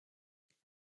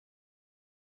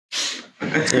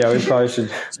 Yeah, we probably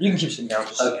should. You can keep sitting down.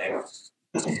 Okay.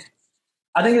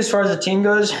 I think as far as the team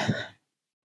goes,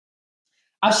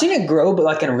 I've seen it grow, but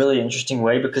like in a really interesting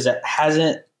way because it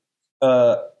hasn't.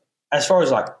 As far as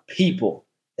like people,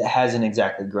 it hasn't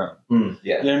exactly grown.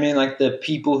 Yeah. You know what I mean? Like the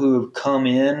people who have come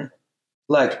in,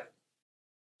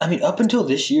 up until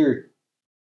this year,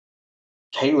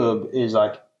 Caleb is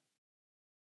like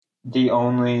the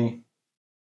only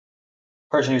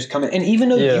person who's coming. And even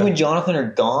though you and Jonathan are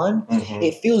gone,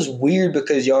 it feels weird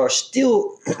because y'all are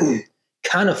still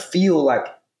kind of feel like,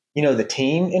 the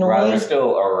team in a way. They're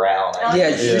still around.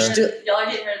 You're still. Y'all are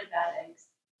getting rid of the bad eggs.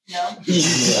 No?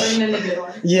 Putting in the good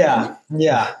ones.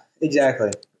 Yeah,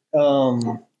 exactly.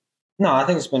 No, I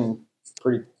think it's been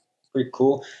pretty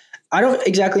cool. I don't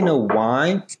exactly know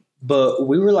why, but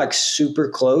we were like super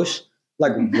close,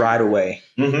 like right away.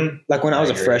 Mm-hmm. Like when I was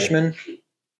a freshman,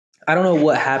 I don't know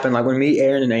what happened. Like when me,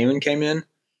 Aaron, and Eamon came in,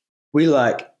 we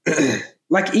like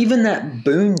even that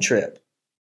Boone trip,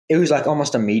 it was like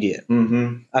almost immediate.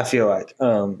 Mm-hmm. I feel like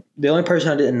the only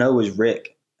person I didn't know was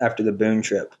Rick after the Boone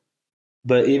trip,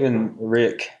 but even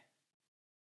Rick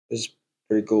is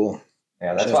pretty cool.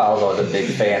 Yeah, that's why I was always a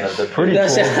big fan of the. Pretty cool.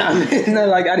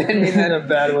 No, I didn't mean that in a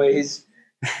bad way. He's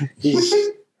he's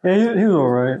all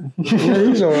right.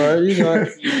 He's all right.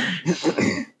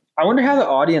 I wonder how the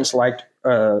audience liked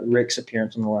Rick's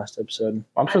appearance in the last episode.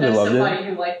 I'm sure they loved somebody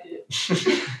who liked it.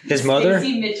 His mother?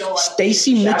 Stacy Mitchell.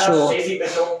 Stacey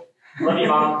Mitchell. Love you,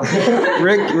 Mom.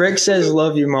 Rick says,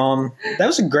 "Love you, Mom." That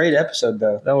was a great episode,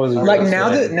 though. That was a like now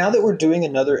that we're doing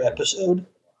another episode,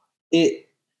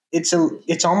 it's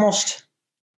almost.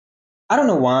 I don't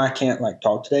know why I can't like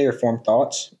talk today or form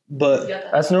thoughts, but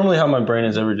that's normally how my brain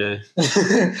is every day.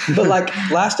 But like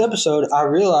last episode, I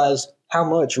realized how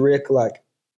much Rick like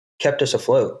kept us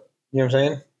afloat. You know what I'm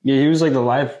saying? Yeah, he was like the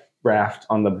life raft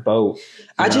on the boat.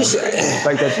 I just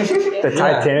like the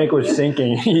Titanic was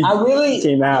sinking. I really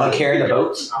came out carrying the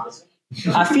boats.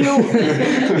 I feel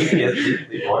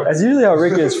that's usually how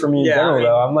Rick is for me in general.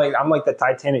 Though I'm like the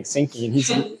Titanic sinking, and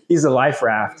he's the life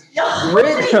raft.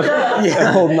 Rick,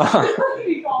 holding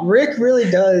on. Rick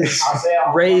really does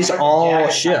raise all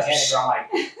ships.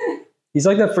 He's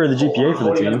like that for the GPA for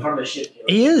the team.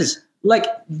 He is like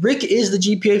Rick is the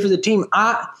GPA for the team.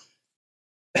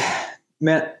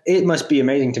 Man, it must be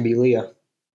amazing to be Leah.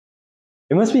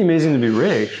 It must be amazing to be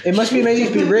Rick. It must be amazing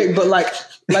to be Rick, but like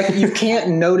you can't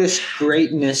notice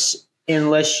greatness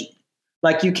unless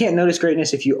you can't notice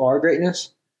greatness if you are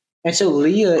greatness. And so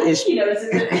Leah is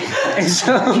and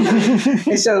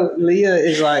so Leah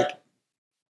is like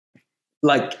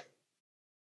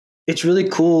it's really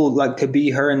cool like to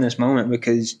be her in this moment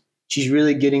because she's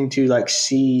really getting to like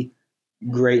see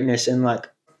greatness and like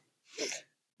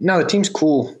no, the team's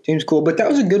cool. But that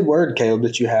was a good word, Caleb,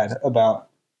 that you had about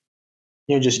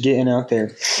just getting out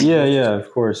there. Yeah,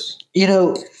 of course.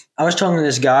 I was talking to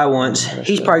this guy once.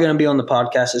 He's probably going to be on the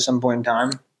podcast at some point in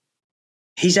time.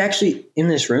 He's actually in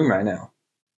this room right now.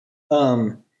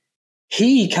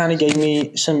 he kind of gave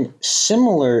me some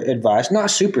similar advice,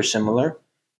 not super similar,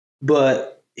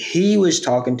 but he was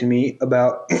talking to me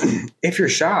about if you're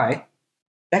shy,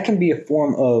 that can be a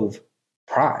form of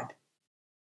pride,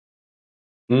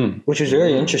 which was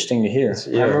very interesting to hear. I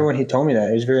remember when he told me that.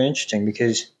 It was very interesting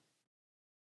because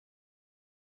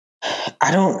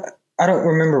I don't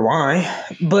remember why,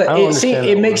 but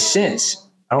it makes sense.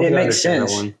 It makes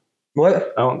sense.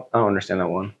 What? I don't understand that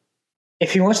one.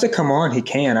 If he wants to come on, he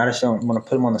can. I just don't want to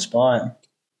put him on the spot.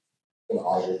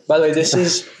 By the way, this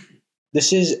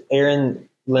is Aaron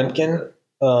Lemkin.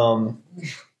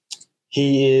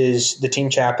 He is the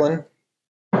team chaplain.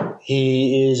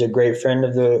 He is a great friend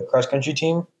of the cross country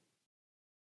team,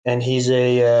 and he's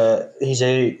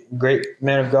a great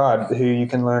man of God who you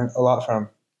can learn a lot from.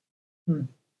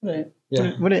 Right.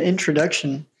 Yeah. What an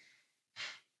introduction.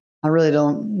 I really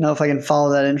don't know if I can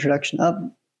follow that introduction up.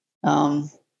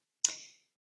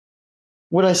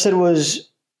 What I said was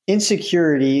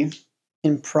insecurity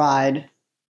and pride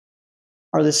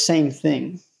are the same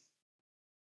thing.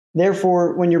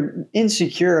 Therefore, when you're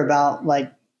insecure about,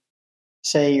 like,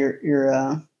 say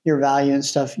your value and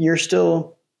stuff, you're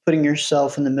still putting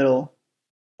yourself in the middle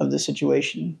of the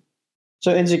situation.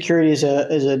 So insecurity is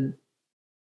a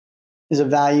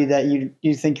value that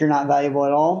you think you're not valuable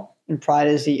at all, and pride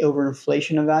is the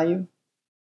overinflation of value.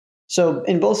 So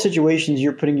in both situations,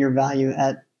 you're putting your value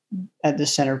at the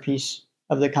centerpiece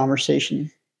of the conversation,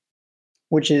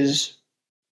 which is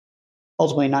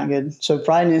ultimately not good. So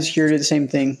pride and insecurity are the same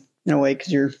thing in a way,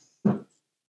 because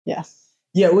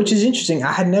yeah, which is interesting.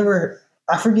 I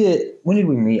forget, when did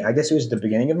we meet? I guess it was the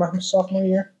beginning of my sophomore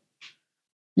year.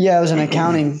 Yeah, it was an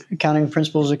accounting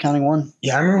principles, accounting 1.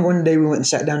 Yeah, I remember one day we went and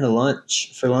sat down to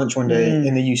lunch one day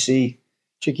in the UC.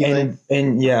 Chick-fil-A.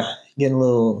 And yeah, getting a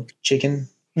little chicken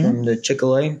from the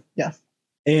Chick-fil-A. Yeah.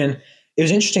 And it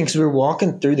was interesting because we were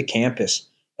walking through the campus,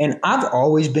 and I've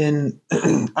always been,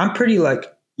 I'm pretty, like,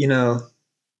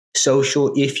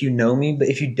 social if you know me, but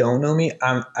if you don't know me,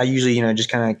 I usually, just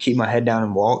kind of keep my head down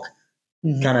and walk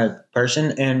kind of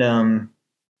person. And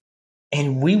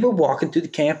we were walking through the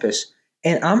campus,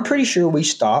 and I'm pretty sure we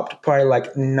stopped probably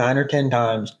like 9 or 10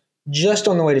 times just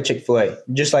on the way to Chick-fil-A,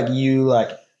 just like you, like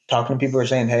talking to people or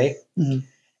saying, hey. Mm-hmm.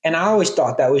 And I always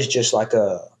thought that was just like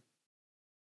a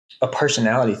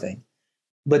personality thing.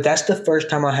 But that's the first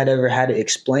time I had ever had it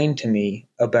explained to me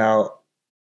about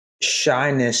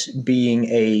shyness being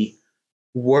a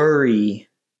worry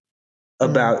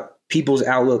about people's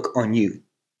outlook on you,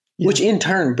 which in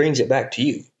turn brings it back to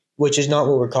you, which is not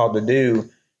what we're called to do.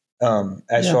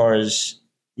 As far as,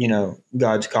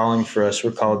 God's calling for us,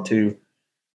 we're called to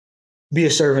be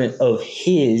a servant of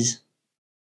His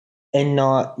and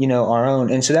not, our own.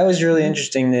 And so that was really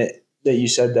interesting that you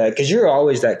said that, because you're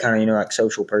always that kind of, like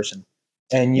social person.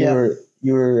 And you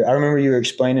were, I remember you were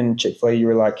explaining Chick-fil-A, you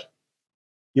were like,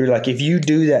 if you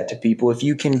do that to people, if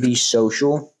you can be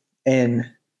social, and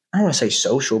I don't want to say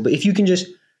social, but if you can just,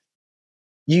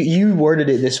 you worded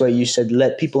it this way, you said,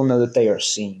 let people know that they are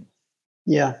seen.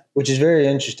 Yeah. Which is very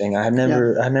interesting. I had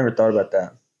never thought about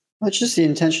that. Well, it's just the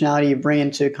intentionality you bring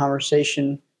into a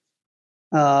conversation.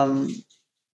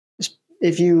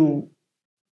 If you,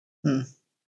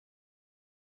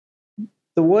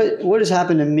 what has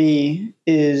happened to me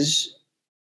is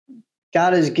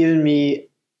God has given me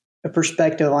a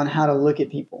perspective on how to look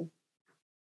at people.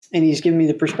 And He's given me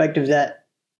the perspective that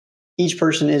each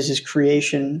person is His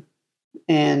creation.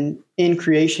 And in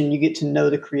creation, you get to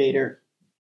know the Creator.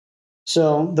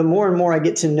 So the more and more I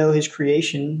get to know His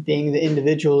creation, being the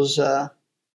individuals on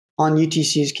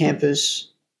UTC's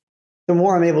campus, the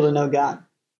more I'm able to know God.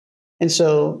 And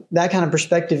so that kind of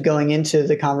perspective going into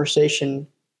the conversation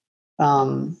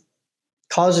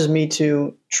causes me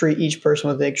to treat each person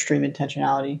with the extreme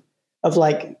intentionality of,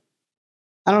 like,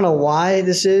 I don't know why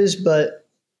this is, but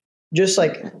just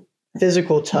like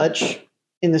physical touch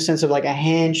in the sense of like a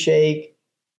handshake,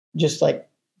 just like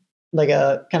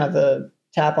a kind of a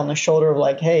tap on the shoulder of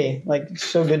like, hey, like,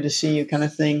 so good to see you kind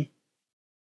of thing,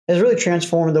 has really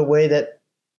transformed the way that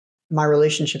my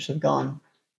relationships have gone.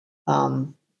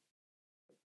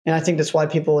 And I think that's why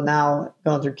people now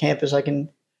going through campus, I can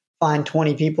find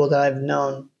 20 people that I've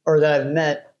known or that I've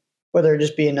met, whether it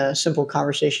just be in a simple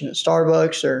conversation at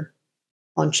Starbucks or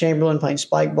on Chamberlain playing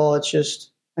spike ball. It's just,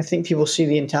 I think people see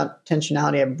the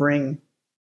intentionality I bring,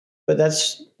 but that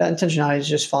intentionality is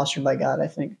just fostered by God, I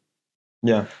think.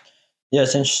 Yeah. Yeah,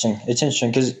 it's interesting. It's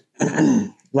interesting because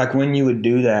like when you would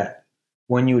do that,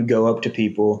 when you would go up to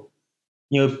people,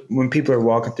 when people are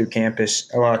walking through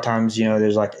campus, a lot of times,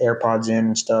 there's like AirPods in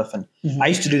and stuff. And I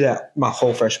used to do that my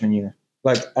whole freshman year.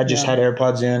 Like I just had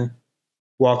AirPods in,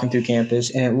 walking through campus,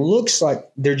 and it looks like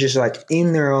they're just like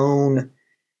in their own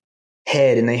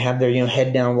head, and they have their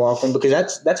head down walking, because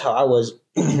that's how I was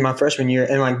my freshman year.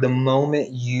 And like the moment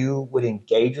you would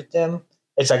engage with them,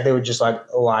 it's like they would just like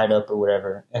light up or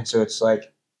whatever. And so it's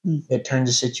like it turns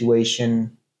a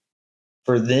situation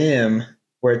for them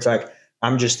where it's like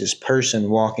I'm just this person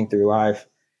walking through life,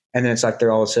 and then it's like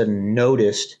they're all of a sudden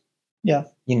noticed. Yeah.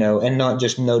 And not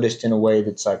just noticed in a way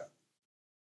that's like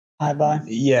hi bye.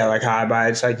 Yeah, like hi bye.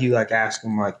 It's like you like ask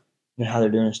them like how they're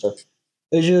doing and stuff.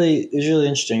 It was really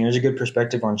interesting. It was a good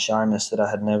perspective on shyness that I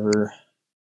had never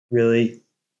really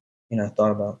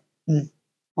thought about.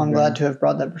 I'm glad to have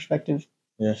brought that perspective.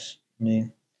 Yes. I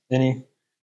mean,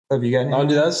 have you got anything? Oh,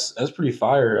 dude, that's pretty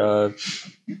fire.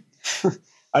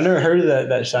 I never heard of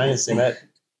that shyness thing. That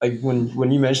like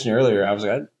when you mentioned it earlier, I was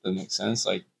like, that doesn't make sense.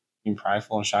 Like being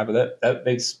prideful and shy, but that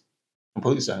makes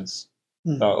complete sense.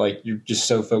 About like you're just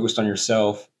so focused on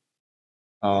yourself.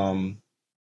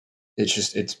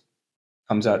 It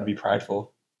comes out to be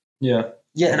prideful. Yeah.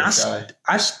 Yeah, and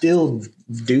I still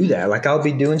do that. Like I'll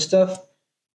be doing stuff,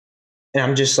 and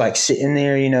I'm just like sitting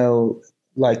there,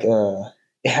 like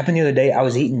it happened the other day. I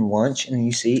was eating lunch in the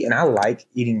UC, and I like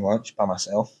eating lunch by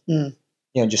myself.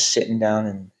 Just sitting down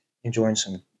and enjoying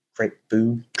some great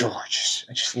food. God,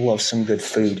 I just love some good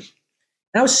food.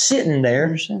 And I was sitting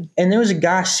there, and there was a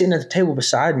guy sitting at the table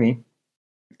beside me,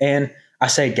 and I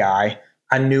say guy,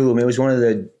 I knew him. It was one of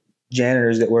the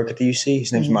janitors that work at the UC.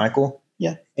 His name's Michael. Yeah.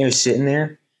 And he was sitting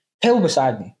there, table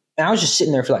beside me. And I was just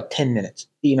sitting there for like 10 minutes,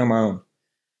 eating on my own.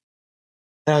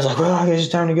 And I was like, well, I guess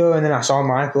it's time to go. And then I saw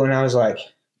Michael, and I was like,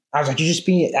 I just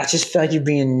feel like you're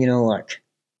being, like,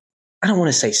 I don't want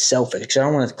to say selfish, because I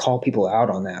don't want to call people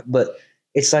out on that. But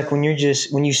it's like when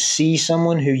you see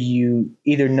someone who you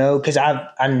either know, because I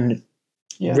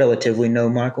relatively know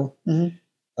Michael.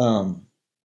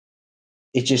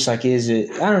 It's just like, I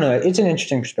don't know. It's an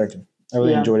interesting perspective. I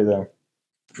really enjoyed it though.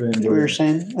 What you were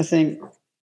saying, I think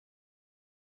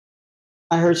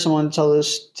I heard someone tell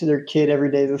this to their kid every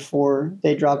day before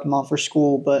they dropped them off for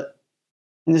school.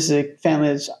 And this is a family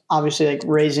that's obviously like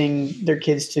raising their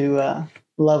kids to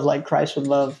love like Christ would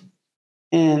love.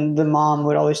 And the mom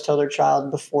would always tell their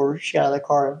child before she got out of the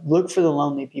car, look for the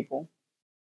lonely people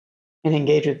and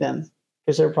engage with them,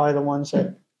 because they're probably the ones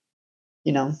that,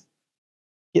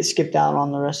 get skipped out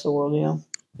on the rest of the world,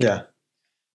 Yeah.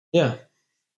 Yeah.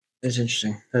 That's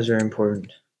interesting. That's very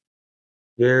important.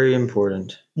 Very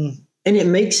important. And it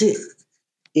makes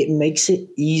it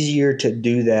easier to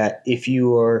do that if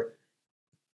you are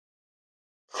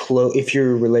if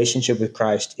your relationship with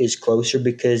Christ is closer,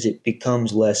 because it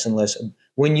becomes less and less.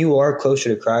 When you are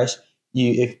closer to Christ,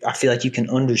 I feel like you can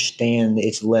understand that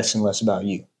it's less and less about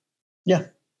you. Yeah.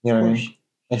 You know what I mean?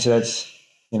 And so that's,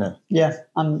 Yeah.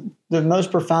 The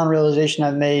most profound realization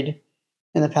I've made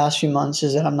in the past few months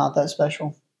is that I'm not that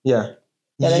special. Yeah.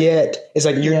 It's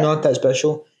like you're not that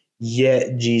special,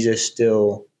 yet Jesus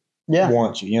still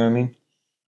wants you. You know what I mean?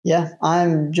 Yeah.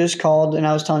 I'm just called, and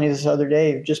I was telling you this the other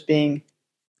day,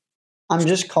 I'm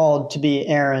just called to be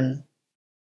Aaron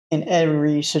in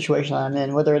every situation that I'm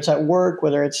in, whether it's at work,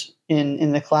 whether it's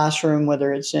in the classroom,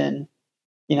 whether it's in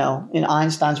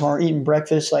Einstein's when we're eating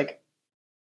breakfast. Like,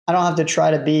 I don't have to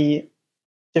try to be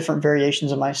different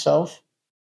variations of myself.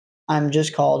 I'm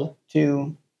just called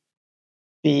to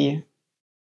be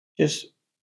just,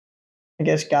 I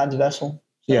guess, God's vessel.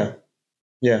 So yeah.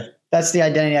 Yeah. That's the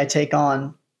identity I take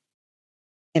on.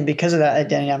 And because of that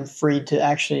identity, I'm free to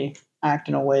actually act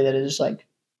in a way that is like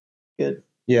good.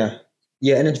 Yeah.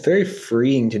 Yeah. And it's very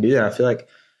freeing to do that. I feel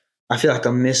like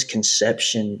a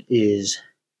misconception is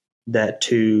that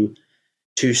to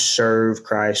serve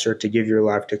Christ or to give your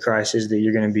life to Christ is that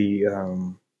you're going to be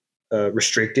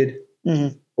restricted,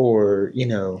 or,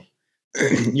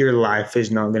 your life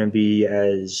is not going to be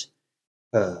as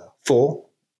full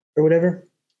or whatever.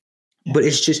 Yeah. But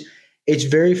it's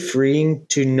very freeing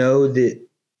to know that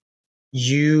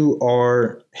you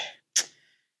are,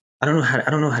 I don't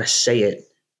know how to say it,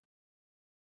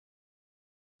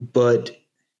 but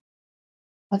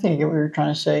I think I get what you're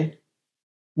trying to say.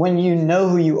 When you know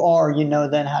who you are, you know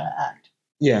then how to act.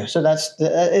 Yeah. So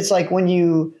it's like when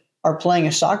you are playing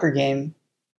a soccer game,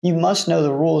 you must know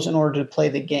the rules in order to play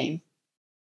the game.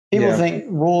 People think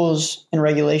rules and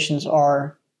regulations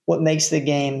are what makes the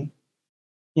game,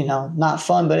 not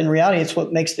fun, but in reality, it's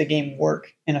what makes the game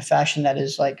work in a fashion that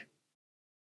is like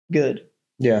good.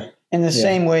 Yeah. In the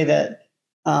same way that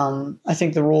I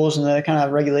think the rules and the kind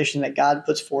of regulation that God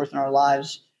puts forth in our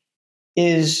lives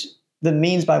is the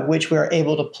means by which we are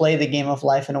able to play the game of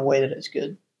life in a way that is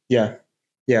good. Yeah.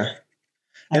 Yeah.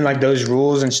 And like those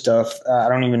rules and stuff, I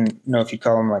don't even know if you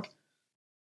call them like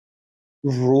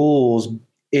rules.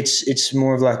 It's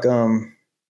more of like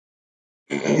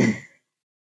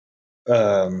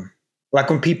like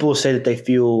when people say that they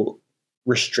feel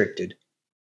restricted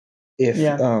if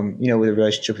with a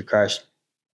relationship with Christ,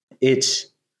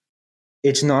 it's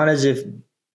not as if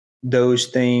those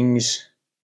things,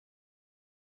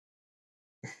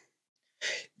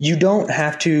 you don't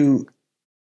have to,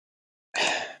 I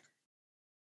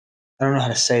don't know how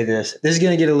to say this. This is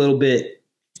going to get a little bit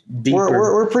deeper.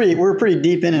 We're pretty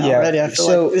deep in it already. I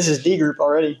feel like this is D group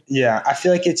already. Yeah, I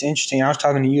feel like it's interesting. I was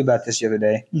talking to you about this the other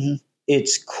day. Mm-hmm.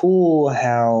 It's cool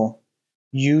how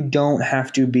you don't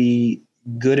have to be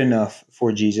good enough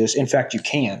for Jesus. In fact, you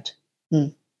can't.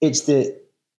 It's that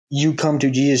you come to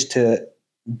Jesus to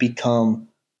become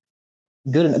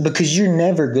good enough, because you're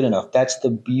never good enough. That's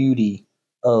the beauty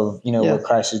of what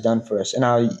Christ has done for us. And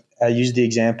I use the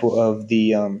example of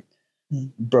the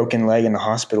broken leg in the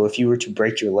hospital. If you were to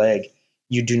break your leg,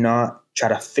 you do not try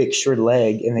to fix your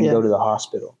leg and then go to the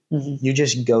hospital. Mm-hmm. You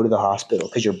just go to the hospital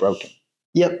because you're broken.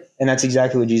 Yep. And that's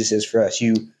exactly what Jesus is for us.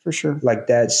 For sure. Like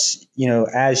that's,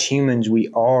 as humans, we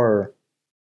are,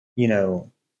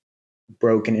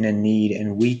 broken and in need,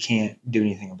 and we can't do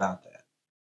anything about that.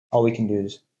 All we can do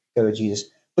is go to Jesus.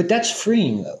 But that's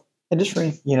freeing, though. It is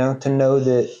freeing. To know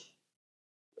that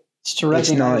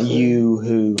it's not you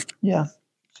who. Yeah.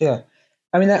 Yeah.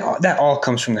 I mean, that all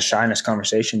comes from the shyness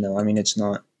conversation, though. I mean, it's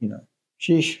not,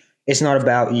 Sheesh. It's not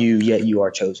about you, yet you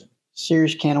are chosen.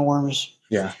 Serious can of worms.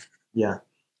 Yeah. Yeah.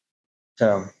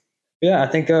 So, yeah, I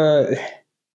think it's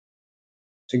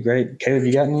a great. Caleb,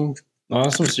 you got any? No,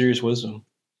 that's some serious wisdom,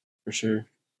 for sure.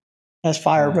 That's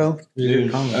fire, bro.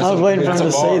 Dude, I was waiting for him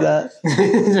to say that.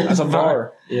 That's a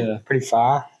bar. Yeah. Pretty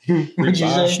fire. What'd you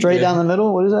say? Straight down the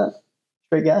middle? What is that?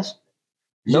 Straight gas?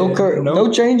 No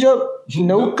change up,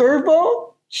 no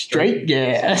curveball, straight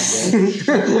gas.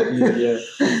 Yeah.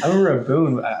 I remember at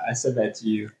Boone, I said that to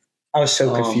you. I was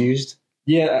so confused.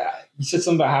 Yeah, you said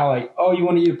something about how, like, oh, you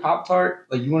want to eat a Pop-Tart?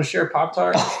 Like, you want to share a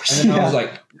Pop-Tart? Oh, and then I was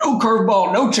like, no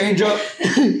curveball, no change-up.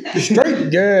 Straight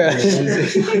gas.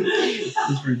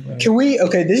 Can we,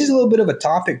 okay, this is a little bit of a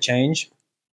topic change.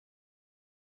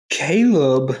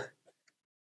 Caleb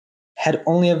had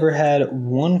only ever had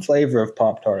one flavor of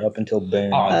Pop-Tart up until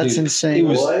Boone. Oh, that's insane.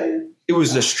 It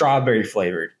was the strawberry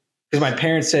flavored. Because my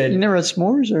parents said... You never had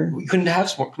s'mores? Or we couldn't have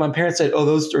s'mores. My parents said, oh,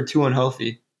 those are too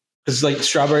unhealthy. Because, like,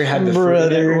 strawberry had the fruit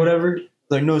in it or whatever.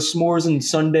 Like, no s'mores and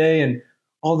sundae and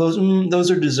all those.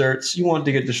 Those are desserts. You want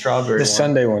to get the strawberry The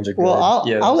sundae ones are good. Well,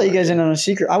 I'll let you guys in on a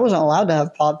secret. I wasn't allowed to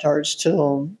have Pop-Tarts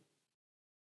till...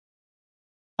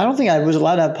 I don't think I was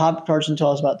allowed to have Pop-Tarts until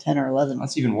I was about 10 or 11.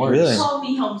 That's even worse. Really? Call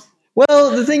me homeschool. Well,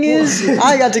 the thing is,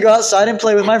 I got to go outside and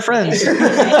play with my friends.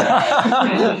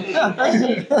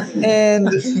 And,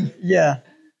 yeah,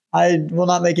 I will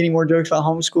not make any more jokes about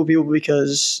homeschool people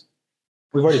because...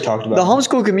 We've already talked about the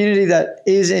homeschool community that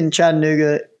is in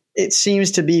Chattanooga. It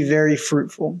seems to be very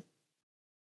fruitful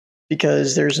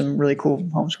because there's some really cool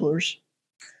homeschoolers,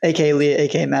 aka Leah,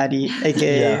 aka Maddie,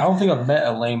 aka. Yeah, I don't think I've met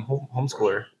a lame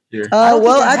homeschooler here.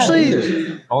 Well,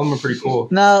 actually, all of them are pretty cool.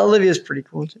 No, Olivia's pretty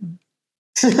cool too.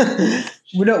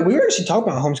 We were actually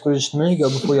talking about homeschoolers just a minute ago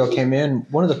before y'all came in.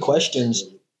 One of the questions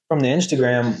from the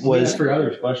Instagram was,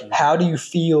 how do you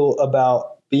feel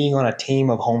about being on a team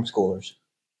of homeschoolers?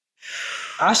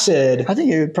 I said, I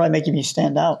think it would probably make me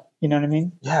stand out. You know what I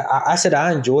mean? Yeah, I said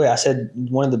I enjoy it. I said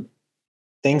one of the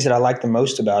things that I like the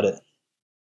most about it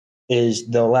is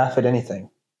they'll laugh at anything.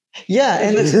 Yeah,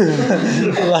 and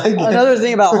another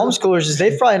thing about homeschoolers is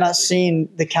they've probably not seen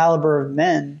the caliber of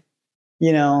men,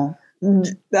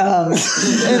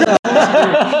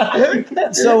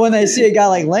 So when they see a guy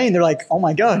like Lane, they're like, "Oh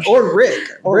my gosh!" Or Rick.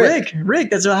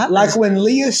 Rick. That's what happens. Like when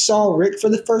Leah saw Rick for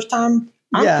the first time.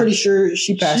 I'm pretty sure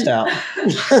she passed out.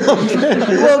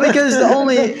 Well, because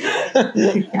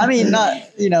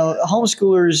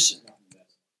homeschoolers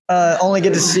only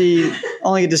get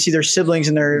to see their siblings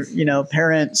and their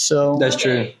parents. So that's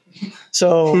true.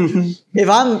 So I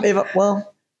don't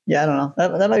know.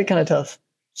 That might be kind of tough.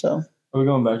 So are we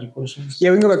going back to questions? Yeah,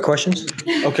 we can go back to questions.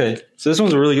 Okay, so this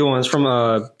one's a really good one. It's from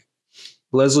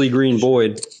Lesley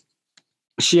Green-Boyd.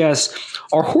 She asks,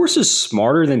 are horses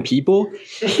smarter than people?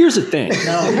 Here's the thing.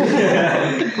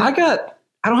 I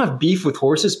don't have beef with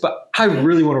horses, but I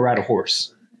really want to ride a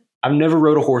horse. I've never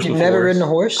rode a horse before. You've never ridden a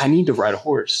horse? I need to ride a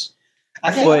horse. I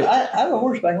have a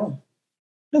horse back home.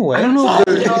 No way. I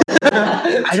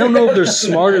don't know if they're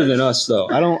smarter than us, though.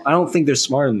 I don't think they're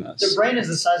smarter than us. Their brain is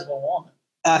the size of a walnut.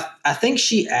 I think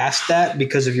she asked that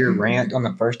because of your rant on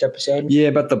the first episode.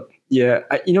 Yeah, but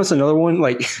it's another one,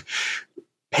 like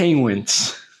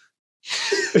penguins.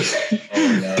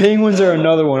 Penguins are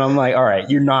another one. I'm like, all right,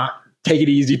 you're not Take it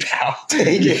easy, pal.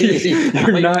 Take it easy.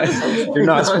 You're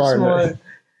not smart enough.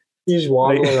 You just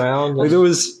wobble around. Like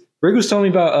Rick was telling me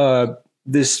about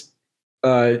this.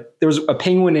 There was a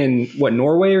penguin in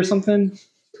Norway or something.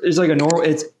 It's like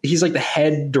he's like the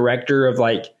head director of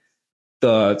like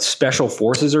the special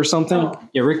forces or something.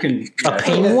 Yeah, Rick can. A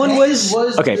penguin was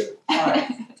okay.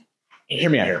 Hear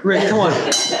me out here. Rick, come on.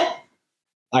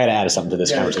 I gotta add something to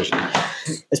this conversation.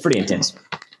 It's pretty intense.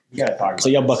 You gotta talk. So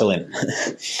y'all buckle in.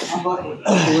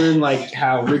 Learn like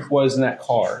how Rick was in that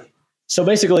car. So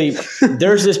basically,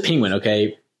 there's this penguin,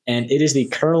 okay, and it is the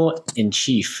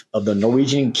colonel-in-chief of the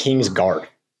Norwegian King's Guard,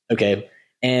 okay,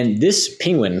 and this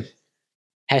penguin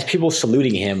has people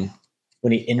saluting him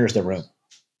when he enters the room.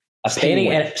 Standing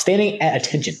at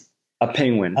attention. A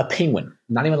penguin.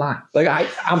 Not even lying. Like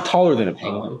I'm taller than a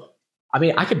penguin. I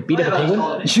mean, I could beat up a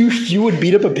penguin. You would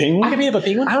beat up a penguin? I could beat up a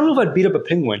penguin. I don't know if I'd beat up a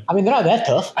penguin. I mean, they're not that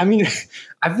tough. I mean,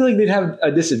 I feel like they'd have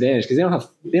a disadvantage because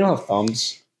they don't have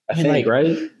thumbs. I think, like,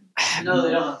 right? No,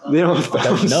 they don't. They don't have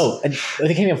thumbs. No, and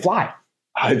they can't even fly.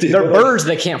 They're Birds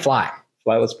that can't fly.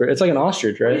 Flightless bird. It's like an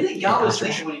ostrich, What do right? you think God was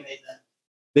thinking when he made that?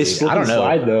 They slip I don't and know.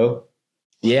 slide though.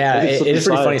 Yeah, They slip it's and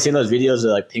pretty slide. funny seeing those videos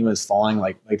of like penguins falling,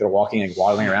 like they're walking, like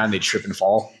waddling around, they trip and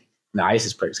fall. The ice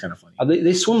is pretty. It's kind of funny.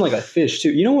 They swim like a fish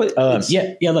too. You know what?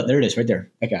 Yeah. Look, there it is, right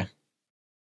there. Okay.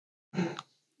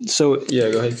 So yeah,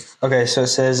 go ahead. Okay, so it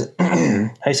says, how do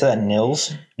you say that?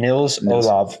 Nils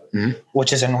Olav,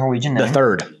 which is a Norwegian name. The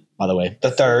third, by the way.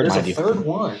 The third. Mind you. Third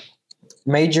one.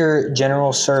 Major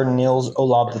General Sir Nils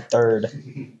Olav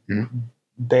III,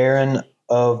 Baron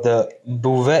of the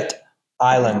Bouvet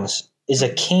Islands, is a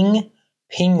king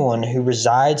penguin who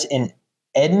resides in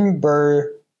Edinburgh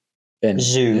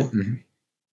Zoo,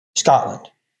 Scotland.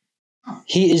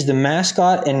 He is the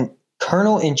mascot and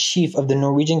colonel-in-chief of the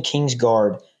Norwegian King's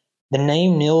Guard. The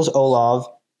name Nils Olav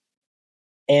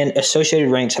and associated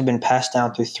ranks have been passed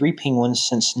down through 3 penguins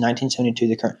since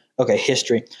 1972.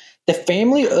 History. The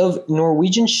family of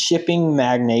Norwegian shipping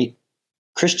magnate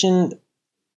Christian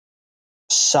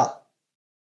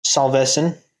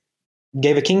Salvesen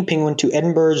gave a king penguin to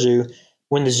Edinburgh Zoo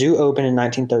when the zoo opened in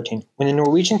 1913. When the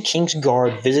Norwegian King's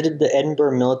Guard visited the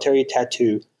Edinburgh military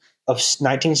tattoo of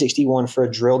 1961 for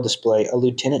a drill display, a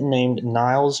lieutenant named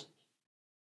Niles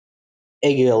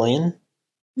Egelian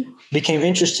became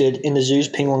interested in the zoo's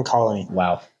penguin colony.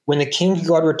 Wow. When the King's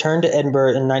Guard returned to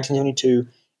Edinburgh in 1972,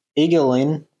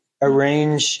 Egelian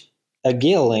arranged for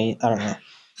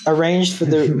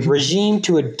the regime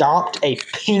to adopt a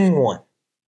penguin.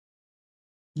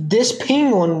 This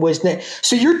penguin was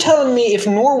so you're telling me if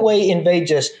Norway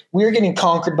invades us, we're getting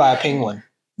conquered by a penguin?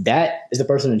 That is the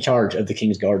person in charge of the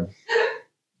King's Guard.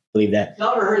 Believe that.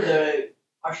 Y'all ever heard the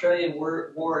Australian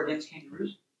war against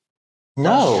kangaroos?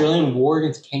 No. Australian war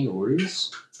against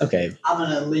kangaroos. Okay. I'm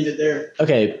gonna leave it there.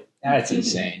 Okay. That's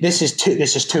insane. This is too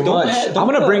much. I'm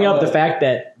gonna bring up the fact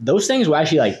that those things were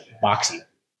actually like boxing.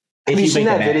 Have you seen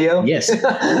that video? Yes,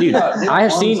 dude. I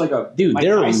have seen.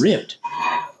 They're ripped.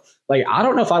 Like I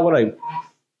don't know if I want to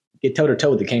get toe to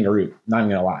toe with the kangaroo. Not even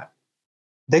gonna lie.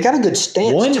 They got a good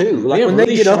stance too. Like they when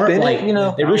really they get sharp, up in like, it, you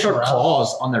know. they really sharp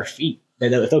claws on their feet.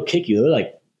 They'll kick you. They're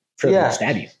like they'll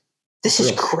stab you. This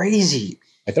is crazy.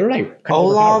 Like they're like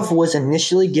Olav was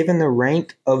initially given the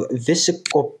rank of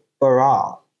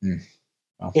vice-corporal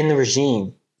in the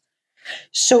regime.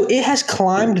 So it has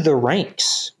climbed the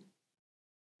ranks.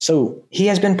 So he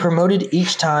has been promoted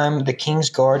each time the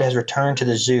King's Guard has returned to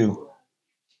the zoo.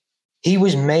 He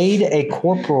was made a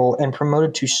corporal and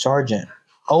promoted to sergeant.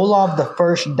 Olav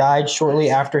I died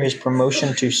shortly after his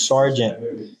promotion to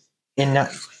sergeant.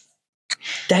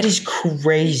 That is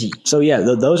crazy. So yeah,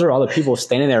 those are all the people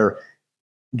standing there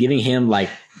giving him like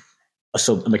a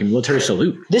military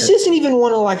salute. This isn't even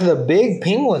one of like the big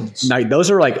penguins. Like those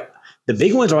are like the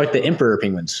big ones are like the emperor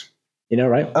penguins. You know,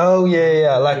 right? Oh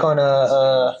yeah. Like on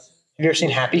have you ever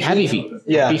seen Happy Feet? Happy Feet.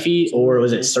 Yeah. Happy Feet, or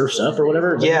was it Surf's Up or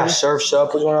whatever? Yeah, Surf's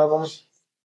Up was one of them.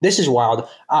 This is wild.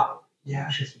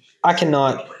 I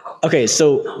cannot. Okay,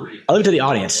 so I'll leave it to the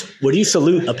audience. Would you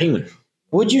salute a penguin?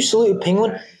 Would you salute a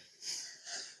penguin?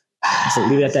 So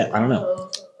leave it at that. I don't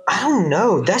know. I don't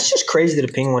know. That's just crazy that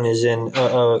a penguin is in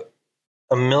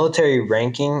a military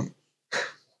ranking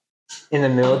in the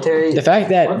military. The fact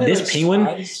that this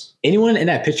penguin, anyone in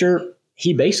that picture,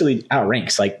 he basically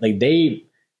outranks. Like they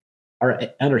are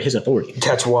under his authority.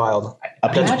 That's wild.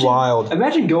 That's wild.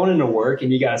 Imagine going into work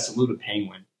and you got to salute a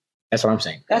penguin. That's what I'm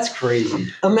saying. That's crazy.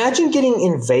 Imagine getting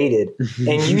invaded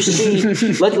and you see.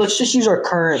 Let's just use our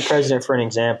current president for an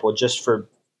example, just for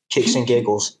kicks and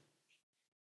giggles.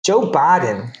 Joe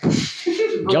Biden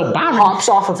hops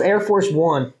off of Air Force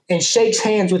One and shakes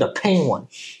hands with a penguin.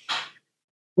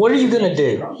 What are you gonna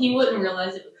do? He wouldn't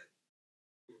realize it.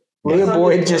 Leah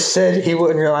Boyd just said he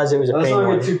wouldn't realize it was a Let's not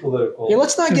penguin. get too political. Yeah,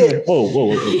 let's not get. Whoa.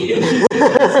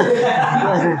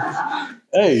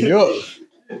 Hey, yo.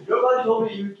 Nobody told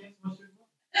me you would cancel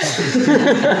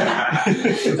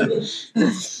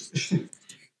my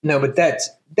No, but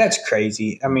that's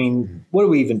crazy. I mean, what are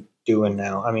we even doing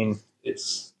now? I mean,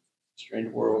 It's a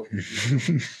strange world.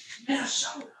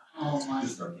 Oh my.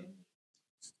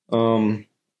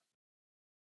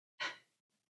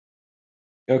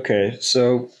 Okay,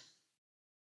 so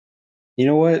you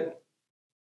know what?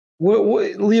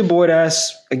 What Leah Boyd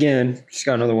asks again? She's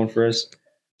got another one for us.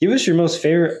 Give us your most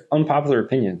favorite unpopular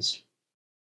opinions.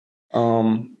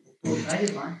 I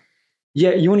did mine.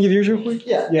 Yeah, you want to give yours real quick?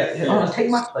 yeah. Take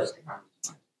my place.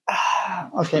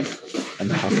 Okay.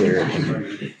 Unpopular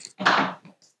opinion.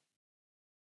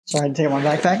 Sorry, I had to take out my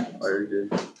backpack. Oh, you're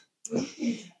good.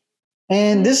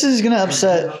 And this is gonna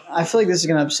upset. I feel like this is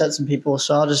gonna upset some people.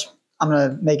 So I'm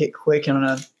gonna make it quick and I'm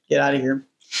gonna get out of here.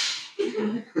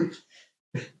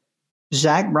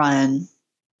 Zach Bryan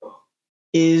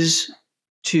is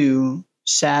to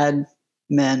sad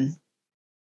men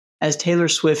as Taylor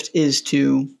Swift is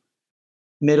to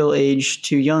middle-aged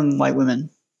to young white women.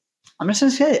 I'm just gonna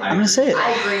say it. I'm gonna say it.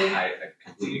 I agree. I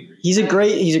completely agree.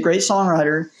 He's a great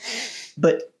songwriter,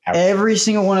 but every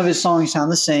single one of his songs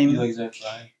sound the same. Zach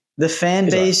Bryan? The fan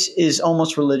base is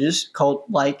almost religious,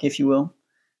 cult-like, if you will.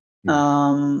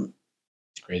 It's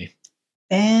crazy.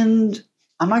 And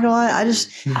I'm not gonna lie, I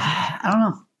don't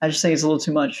know. I just think it's a little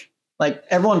too much. Like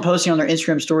everyone posting on their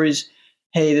Instagram stories,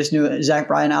 "Hey, this new Zach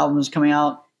Bryan album is coming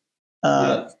out."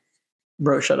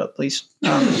 Bro, shut up, please.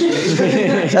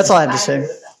 That's all I have to say.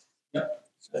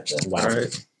 Wow. All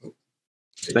right.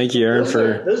 Thank you, Aaron,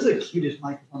 for. Those are the cutest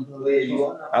microphones.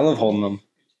 I love holding them.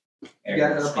 You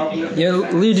got another puppy? Yeah,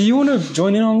 Lee, do you want to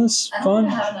join in on this I don't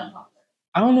fun? have an unpopular.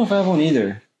 I don't know if I have one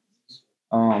either.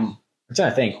 I'm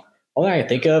trying to think. All I can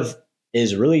think of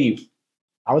is really,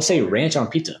 I would say ranch on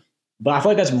pizza. But I feel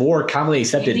like that's more commonly You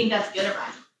accepted. think that's good or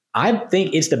bad? I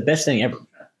think it's the best thing ever.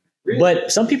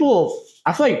 But some people,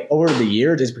 I feel like over the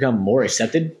years, it's become more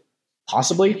accepted,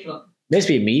 possibly.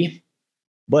 Maybe me.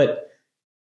 But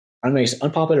I don't know, it's an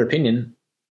unpopular opinion.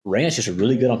 Ranch is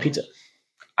really good on pizza.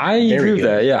 I Very agree with good.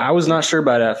 that. Yeah, I was not sure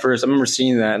about it at first. I remember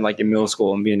seeing that in middle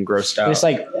school and being grossed out. And it's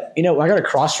like, when I go to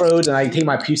Crossroads and I take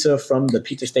my pizza from the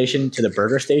pizza station to the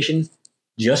burger station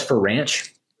just for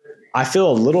ranch, I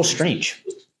feel a little strange.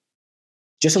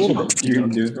 Just a little bit. You can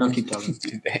do it. I'll keep talking.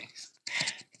 Thanks.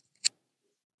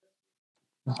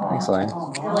 Thanks, Lane.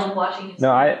 I like watching his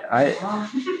No, I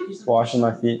washing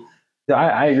my feet.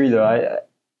 I agree though.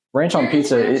 Ranch on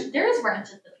pizza. There is ranch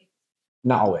at the pizza.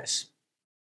 Not always.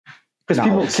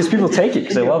 Because people take it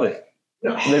because they love it.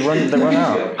 They run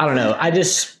out. I don't know. I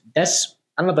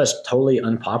don't know if that's totally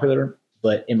unpopular,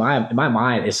 but in my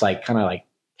mind, it's like kind of like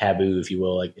taboo, if you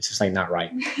will. Like it's just like not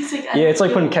right. Yeah, it's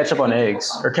like putting ketchup on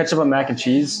eggs or ketchup on mac and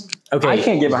cheese. Okay, I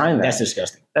can't get behind that. That's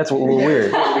disgusting. That's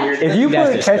weird. If you That's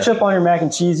put disgusting. ketchup on your mac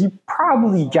and cheese, you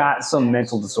probably got some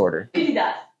mental disorder. You do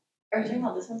that. Are you talking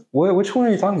about this one? Which one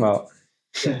are you talking about?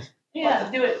 Yeah,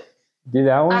 do it. Do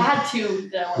that one? I had two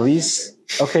that I wanted At least,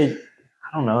 okay,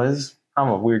 I don't know. This is kind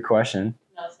of a weird question.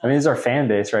 No, it's I mean, this is our fan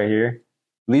base right here.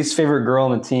 Least favorite girl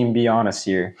on the team, be honest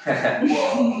here.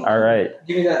 All right.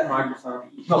 Give me that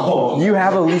microphone. You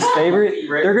have a least favorite?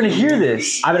 They're going to hear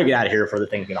this. I better get out of here before the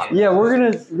thing get on. Yeah, we're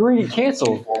gonna get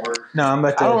canceled. No, I'm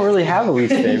about I don't to. really have a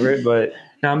least favorite, but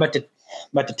No, I'm about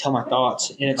to tell my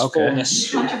thoughts in its Okay.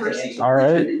 fullness. controversy. all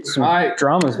right. Some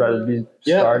drama's about to be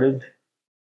started.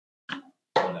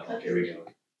 Here we go.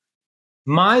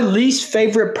 My least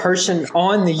favorite person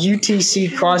on the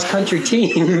UTC cross country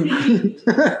team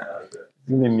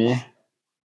You mean me?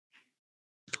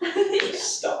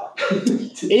 Stop.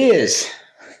 is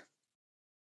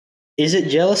it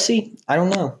jealousy? I don't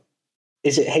know.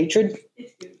 Is it hatred?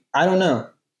 I don't know.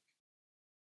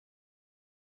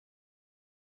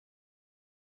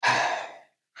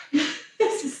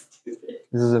 This is stupid.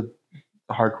 This is a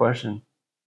hard question.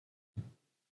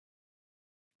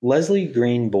 Lesley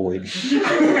Green-Boyd.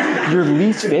 Your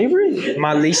least favorite?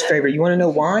 My least favorite. You want to know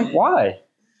why? Why?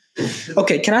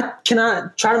 Okay, can I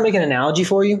try to make an analogy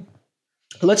for you?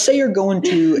 Let's say you're going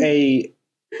to a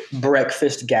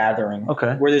breakfast gathering.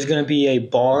 Okay. Where there's going to be a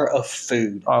bar of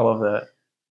food. Oh, I love that.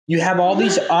 You have all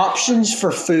these options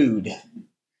for food.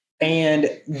 And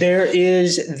there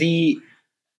is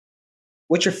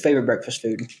what's your favorite breakfast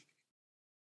food?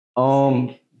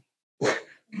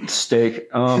 Steak.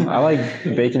 I like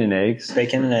bacon and eggs.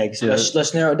 Bacon and eggs. Yeah.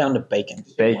 Let's narrow it down to bacon.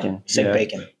 Bacon. Say yeah.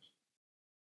 bacon.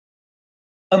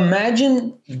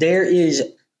 Imagine there is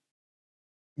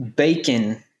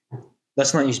bacon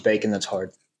Let's not use bacon. That's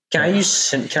hard. Can I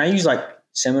use like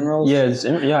cinnamon rolls? Yeah,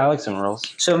 I like cinnamon rolls.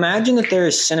 So imagine that there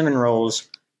is cinnamon rolls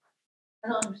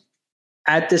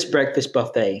at this breakfast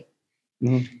buffet,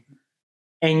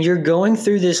 and you're going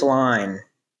through this line,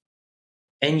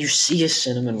 and you see a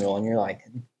cinnamon roll, and you're like,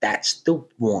 "That's the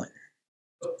one."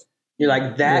 You're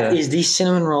like, "That is the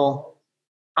cinnamon roll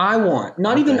I want."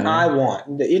 Not even I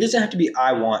want. It doesn't have to be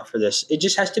I want for this. It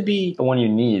just has to be the one you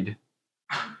need,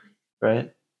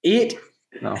 right?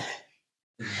 No.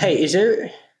 Hey, is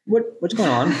there what's going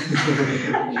on?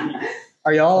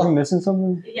 Are y'all missing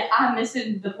something? Yeah, I'm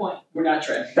missing the point. We're not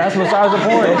trash. That's besides the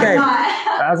point. Okay.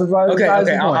 That's besides Okay.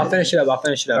 the point. I'll finish it up.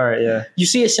 All right, yeah. You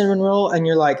see a cinnamon roll and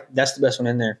you're like, that's the best one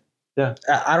in there. Yeah.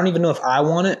 I don't even know if I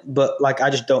want it, but like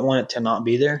I just don't want it to not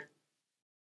be there.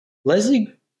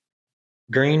 Lesley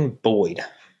Green-Boyd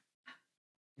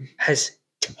has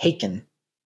taken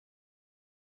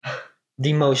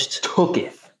the most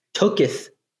tooketh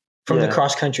from the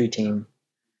cross country team.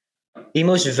 The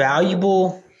most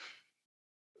valuable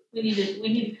We need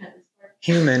to cut this part.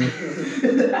 human.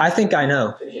 I think I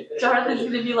know. Jonathan's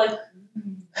gonna be like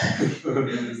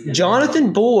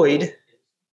Jonathan Boyd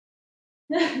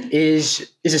is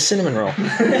a cinnamon roll.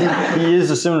 He is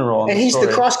a cinnamon roll. And he's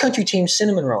the cross country team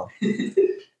cinnamon roll.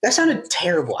 That sounded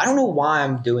terrible. I don't know why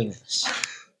I'm doing this.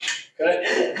 cut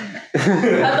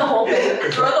the whole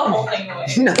thing. Throw the whole thing away.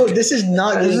 No, this is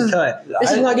not getting cut.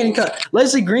 This is not getting cut.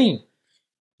 Lesley Green,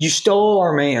 you stole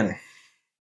our man.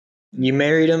 You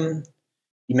married him.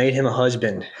 You made him a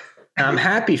husband. And I'm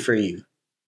happy for you.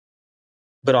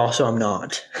 But also I'm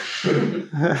not.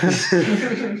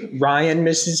 Ryan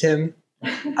misses him.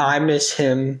 I miss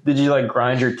him. Did you like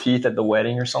grind your teeth at the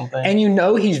wedding or something? And you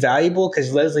know he's valuable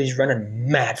because Leslie's running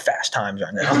mad fast times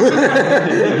right now.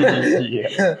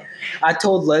 Yeah. I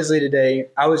told Lesley today,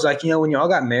 I was like, when y'all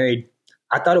got married,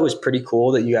 I thought it was pretty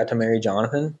cool that you got to marry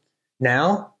Jonathan.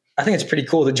 Now, I think it's pretty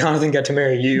cool that Jonathan got to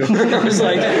marry you. I was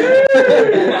like,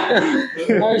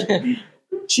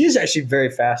 she's actually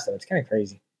very fast though. It's kind of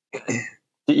crazy.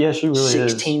 Yeah, she really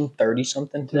 16:30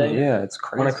 something today. Yeah, it's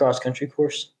crazy. On a cross country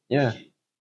course. Yeah.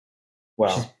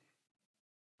 Wow. She's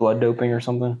blood doping or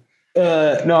something?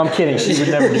 No, I'm kidding. She would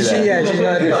never do that. She's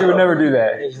not. She would never do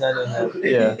that. She's not doing that.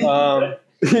 Yeah.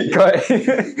 Cut.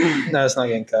 No, it's not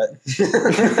getting cut.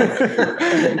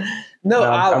 No,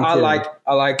 I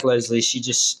like Lesley. She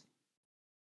just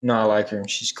I like her.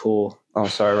 She's cool. Oh,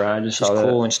 sorry, Ryan. I just saw that. She's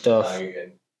cool and stuff. Oh, you're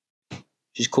good.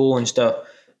 She's cool and stuff.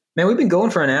 Man, we've been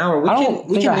going for an hour. We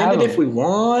can end it if we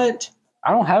want.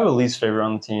 I don't have a least favorite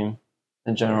on the team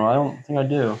in general. I don't think I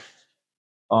do.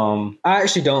 I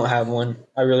actually don't have one.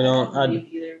 I really don't.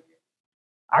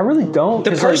 I really don't.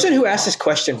 The person who asked this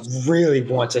question really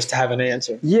wants us to have an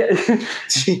answer. Yeah.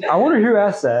 I wonder who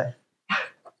asked that.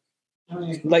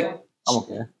 Like, I'm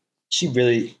okay. They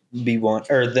really be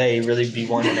wanting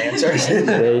answers.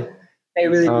 They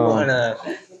really want a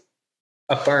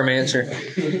firm answer.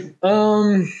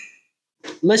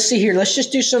 Let's see here. Let's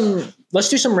do some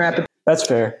rapid. That's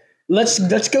fair. Let's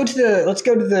go to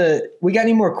the. We got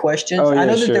any more questions? Oh, yeah, I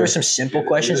know that sure. there were some simple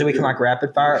questions that we can like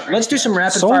rapid fire. Let's do some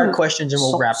rapid fire questions and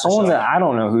we'll wrap this up. Someone that I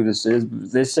don't know who this is,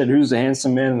 but they said, "Who's the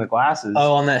handsome man in the glasses?"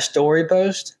 Oh, on that story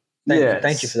post. Yes.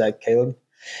 Thank you for that, Caleb.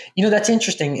 That's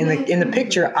interesting. In the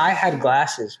picture, I had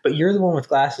glasses, but you're the one with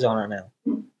glasses on right now.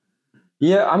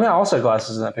 Yeah, I also had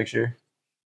glasses in that picture.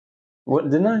 What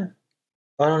didn't I?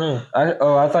 I don't know.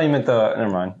 I thought you meant the.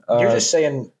 Never mind.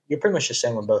 You're pretty much just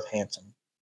saying we're both handsome.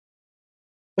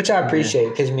 Which I appreciate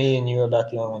because me and you are about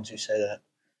the only ones who say that.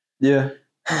 Yeah.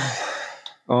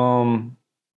 Eamon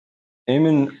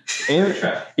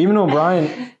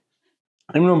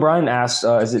O'Brien asked,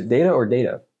 is it data or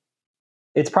data?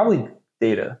 It's probably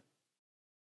data.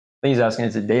 I think he's asking,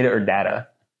 is it data or data?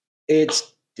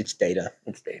 It's data.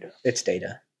 It's data. It's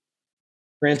data.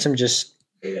 Ransom just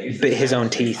bit his own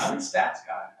teeth. I'm a stats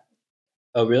guy.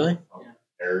 Oh, really?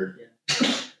 Nerd.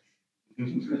 I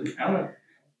don't know.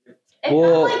 It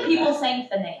felt like people saying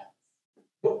finance.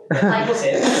 Like, People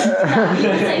say that.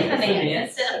 people say finance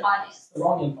instead of finance. The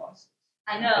wrong info.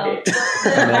 I know. Okay.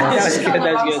 That's good,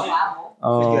 that's good.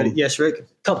 Syllable. Yes, Rick.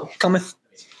 Cometh.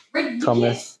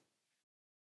 Ridiculous.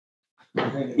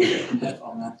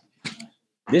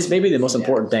 This may be the most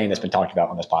important thing that's been talked about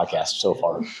on this podcast so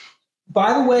far.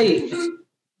 By the way,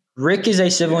 Rick is a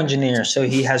civil engineer, so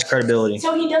he has credibility.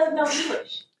 So he doesn't know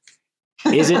English.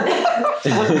 Is it?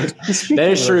 That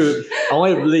is true.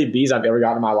 Only really B's I've ever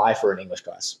gotten in my life were in English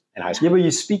class in high school. Yeah, but you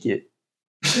speak it.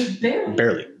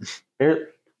 Barely. You're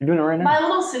doing it right now? My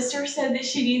little sister said that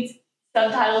she needs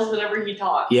subtitles whenever he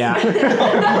talks. Yeah.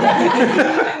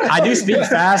 I do speak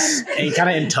fast and kind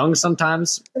of in tongues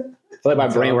sometimes, feel like my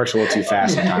brain works a little too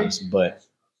fast sometimes, but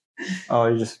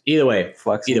you just either way,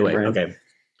 flexing. either way. your brain. Okay,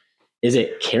 is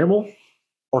it caramel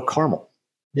or caramel?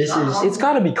 It's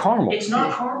got to be caramel. It's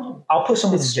not caramel. I'll put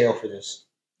someone in jail for this.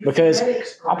 Because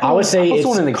I would say it's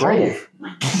someone in the caramel. grave.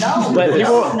 No.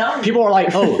 But people are like,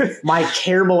 oh, my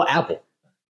caramel apple.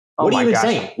 What are you even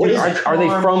saying? What is it? Are they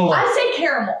from? I say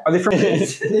caramel. Are they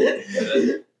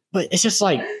from? But it's just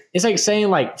like it's like saying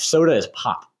like soda is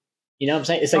pop. You know what I'm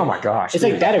saying? It's like Oh my gosh! it's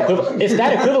like that equivalent. It's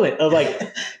that equivalent of like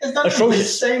It's not Atrocious. the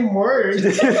same word.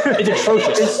 it's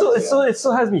atrocious. It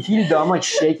still has me heated though. I'm like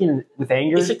shaking with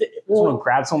anger. It's like I just want to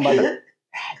grab someone by the.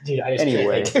 dude, I just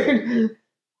Anyway. can't.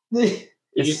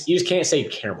 You just can't say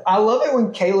caramel. I love it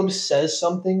when Caleb says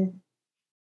something.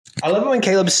 I love it when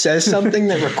Caleb says something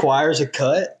that requires a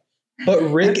cut, but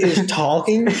Rick is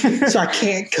talking, so I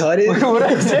can't cut it. What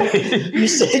did I say? You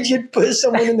said you'd put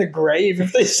someone in the grave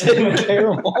if they said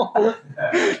caramel.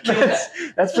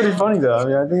 That's pretty funny though. I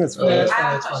mean, I think that's funny. Yeah, I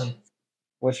have a that's funny. question.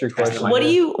 What's your question?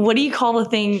 What do you call the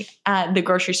thing at the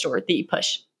grocery store that you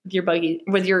push with your buggy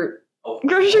with your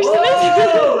grocery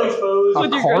store?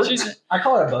 With your grocery store. I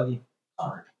call it a buggy.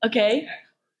 Okay.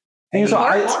 Things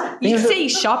are, You can say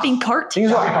shopping cart.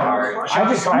 things are,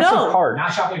 I say No. cart.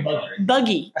 Not shopping buggy.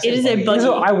 Buggy. I say It is a buggy. Things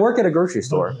are- buggy. I work at a grocery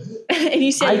store. And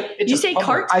you say It's you a say public-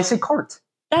 cart. I say cart.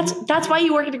 That's why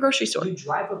you work at a grocery store. You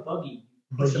drive a buggy.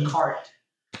 Push a cart.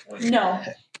 No.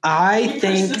 I You push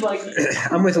think the buggy.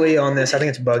 I'm with Leah on this. I think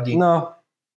it's buggy. No,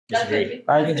 That's it.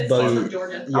 I think it's buggy. From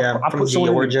Georgia. Yeah, I'll from put someone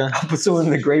Georgia. I'll put someone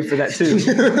in the grave for that too.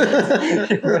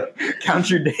 Count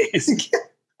your days.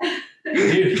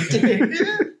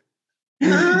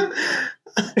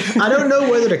 I don't know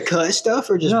whether to cut stuff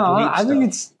or just No, bleep I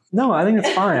think stuff. I think it's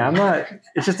fine. I'm not.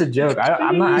 It's just a joke.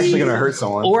 I'm not actually gonna hurt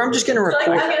someone. Or I'm just gonna Like,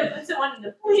 record, I'm gonna put someone in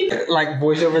the police. like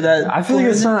voice over that. I feel like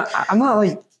it's not. I'm not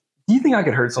like. Do you think I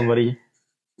could hurt somebody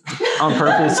on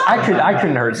purpose? I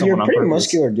couldn't hurt someone You're a on pretty purpose.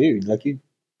 muscular dude. Like you.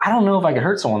 I don't know if I could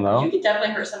hurt someone though. You could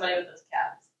definitely hurt somebody with those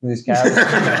calves. These calves.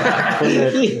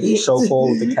 So full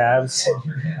with the calves.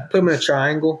 Put them in a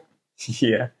triangle.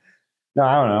 Yeah. No,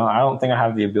 I don't know. I don't think I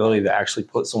have the ability to actually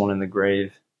put someone in the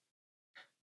grave.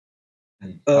 I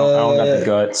don't got the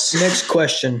guts. Next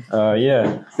question.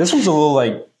 Yeah. This one's a little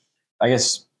like, I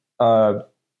guess,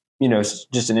 it's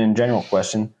just an in general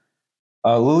question.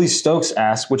 Lily Stokes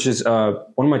asked, which is one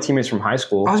of my teammates from high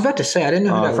school. I was about to say I didn't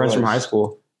know who that friends was. from high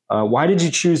school. Why did you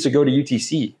choose to go to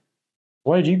UTC?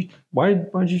 Why did you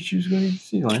choose to go to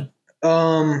UTC, Lane?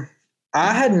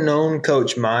 I had known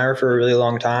Coach Meyer for a really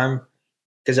long time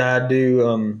because I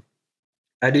do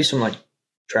some like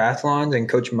triathlons, and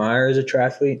Coach Meyer is a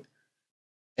triathlete,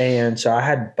 and so I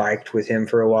had biked with him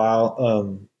for a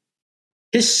while.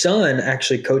 His son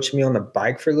actually coached me on the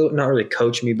bike for a little. Not really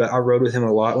coached me, but I rode with him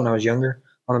a lot when I was younger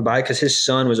on the bike because his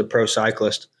son was a pro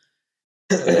cyclist.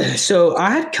 So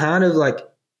I had kind of like,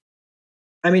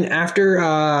 I mean, after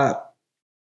I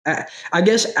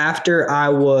guess after I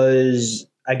was,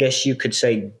 I guess you could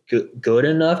say good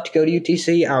enough to go to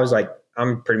UTC, I was like,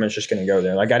 I'm pretty much just going to go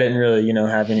there. Like I didn't really,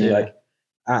 have any like,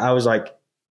 I was like,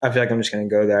 I feel like I'm just going to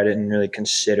go there. I didn't really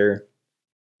consider.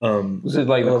 Was it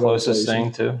like the closest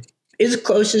thing too? It's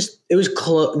closest. It was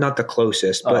not the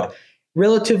closest, but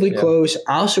relatively close.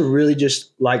 I also really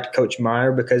just liked Coach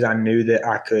Meyer because I knew that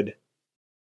I could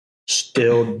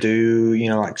still do,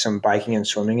 like some biking and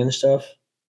swimming and stuff.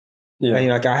 Yeah. And,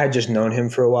 like I had just known him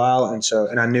for a while.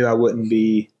 And I knew I wouldn't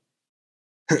be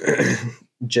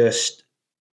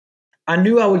I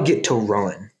knew I would get to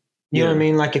run. You know what I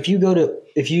mean? Like if you go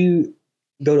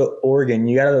to Oregon,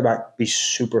 you gotta like be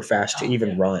super fast to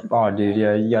even run. Oh, dude,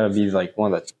 yeah, you gotta be like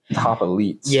one of the top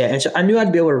elites. Yeah, and so I knew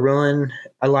I'd be able to run.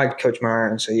 I liked Coach Meyer,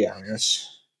 and so yeah, that's.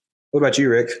 What about you,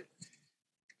 Rick?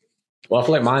 Well, I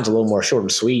feel like mine's a little more short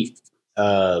and sweet.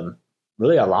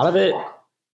 Really, a lot of it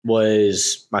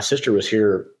was my sister was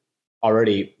here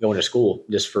already going to school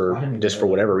just for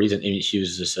whatever reason. And she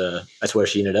was just that's where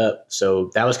she ended up.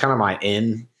 So that was kind of my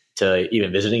end to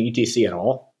even visiting UTC at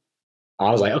all. I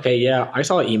was like, okay, yeah, I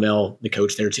saw email the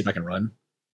coach there to see if I can run,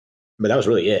 but that was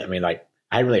really it. I mean, like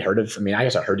I hadn't really heard of. I mean, I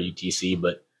guess I heard of UTC,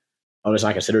 but honestly,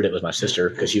 I considered it was my sister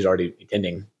because she was already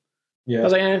attending. Yeah, I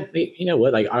was like, you know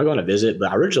what? Like I'm going to visit,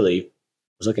 but I originally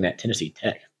was looking at Tennessee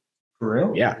Tech. For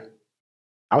real? Yeah,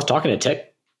 I was talking to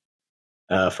Tech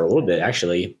for a little bit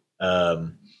actually,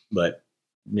 but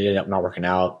it ended up not working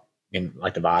out and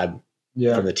like the vibe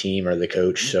from the team or the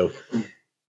coach. So I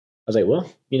was like,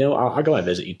 well, I'll go and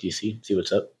visit UTC, see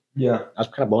what's up. Yeah, I was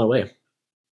kind of blown away.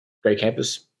 Great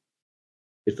campus,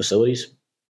 good facilities,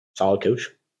 solid coach.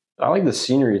 I like the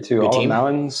scenery too. Good All team. the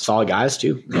mountains, solid guys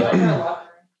too.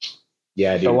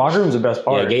 Yeah, dude. The locker room's the best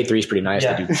part. Yeah, Gate 3 is pretty nice.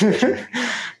 Yeah. To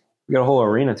do. We got a whole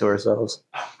arena to ourselves.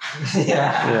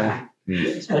 Yeah.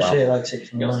 Especially at like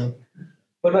 6 million.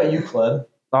 What about you, Club?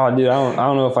 Oh, dude, I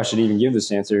don't know if I should even give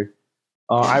this answer.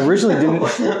 I originally didn't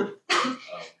want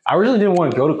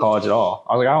to go to college at all.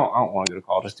 I was like, I don't want to go to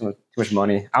college. It's too much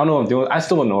money. I don't know what I'm doing. I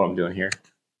still don't know what I'm doing here.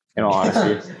 In all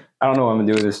honesty, I don't know what I'm gonna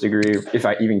do with this degree, if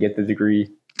I even get the degree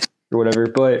or whatever.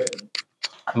 But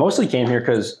I mostly came here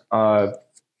because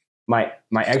my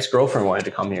ex-girlfriend wanted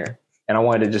to come here, and I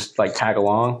wanted to just like tag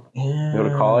along, and go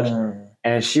to college.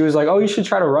 And she was like, "Oh, you should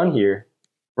try to run here,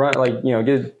 get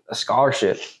a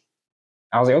scholarship."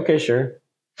 I was like, "Okay, sure."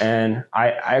 And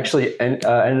I actually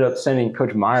ended up sending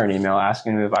Coach Meyer an email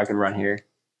asking him if I could run here,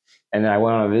 and then I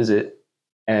went on a visit,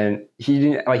 and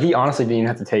he honestly didn't even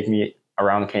have to take me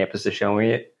around the campus to show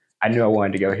me it. I knew I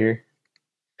wanted to go here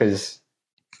because,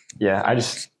 yeah, I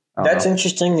don't That's know.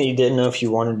 interesting that you didn't know if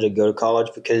you wanted to go to college,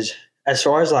 because as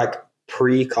far as like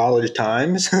pre-college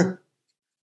times, the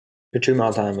 2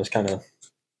 mile time was kind of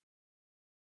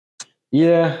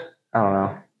Yeah, I don't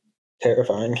know.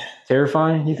 terrifying.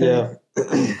 Terrifying, you think?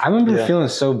 Yeah. I remember feeling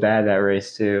so bad that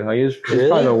race too. Like it was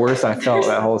probably the worst I felt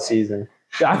that whole season.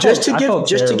 Just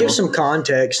to give some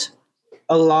context,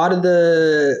 a lot of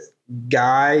the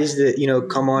guys that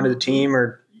come onto the team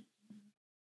are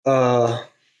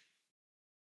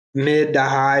mid to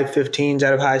high 15s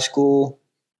out of high school,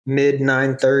 mid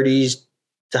 930s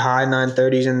to high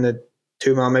 930s in the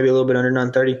 2 mile, maybe a little bit under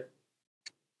 930.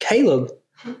 Caleb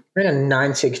ran a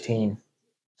 916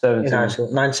 in high school,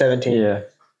 917. Yeah.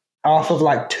 Off of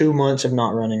like 2 months of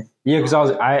not running. Yeah, because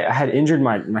I had injured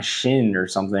my shin or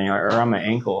something around my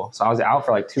ankle, so I was out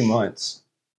for like 2 months,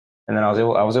 and then I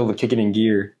was able to kick it in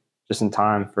gear just in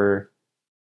time for.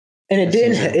 And it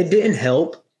didn't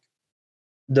help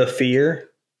the fear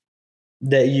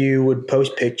that you would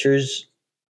post pictures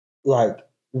like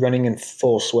running in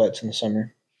full sweats in the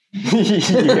summer.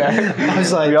 Yeah. I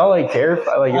was like, were y'all like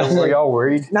terrified? Like, were y'all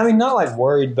worried? I mean, not like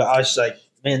worried, but I was like,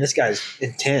 man, this guy's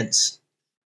intense.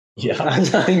 Yeah. And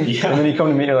then you come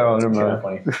to me, you're like, oh, never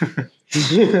mind.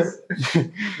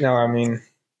 No, I mean, do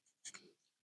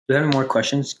you have any more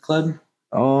questions, Club?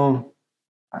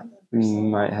 We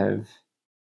might have.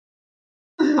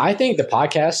 I think the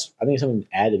podcast, something to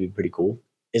add that'd be pretty cool,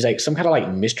 is like some kind of like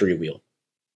mystery wheel,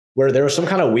 where there was some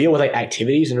kind of wheel with like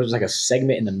activities, and there was like a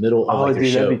segment in the middle of like your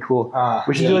show. That'd be cool.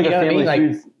 We should do like a family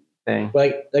food thing.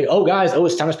 Like, oh guys,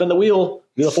 it's time to spin the wheel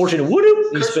of fortune.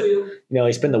 Whoop!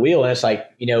 You spin the wheel, and it's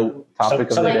like Topic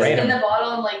of something the day. random. In the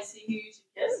bottle and like see who you should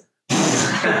kiss.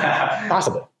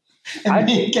 Possibly. And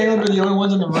me and Caleb are the only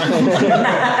ones in the room.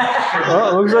 Well,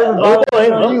 it looks like the bottle.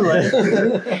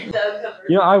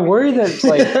 I worry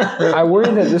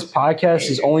that this podcast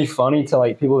is only funny to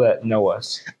like people that know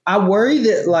us. I worry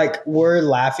that like we're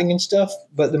laughing and stuff,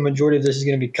 but the majority of this is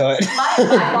going to be cut.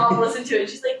 My mom listened to it.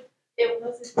 She's like, it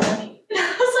wasn't funny.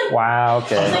 I was like, Wow.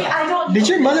 Okay. I was like, I don't. Did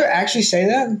your mother actually say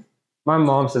that? My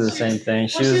mom said the same thing.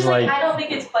 She was like, I don't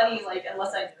think it's funny, like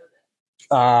unless I know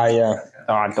that. Yeah.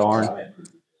 "Ah, darn."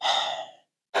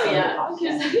 Yeah.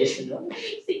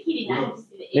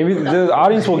 Maybe the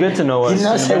audience will get to know us. He did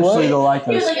not And say eventually what? they'll like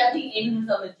He was us. like, I think Amy was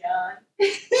on the John.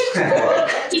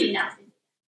 He did not.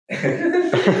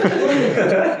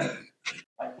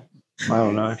 I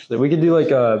don't know. Actually, we could do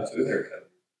like a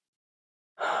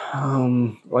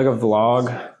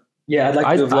vlog. Yeah, I'd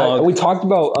like to do a vlog. We talked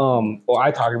about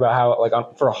I talked about how like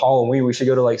for Halloween we should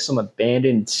go to like some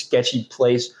abandoned sketchy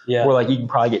place where like you can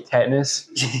probably get tetanus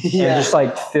and just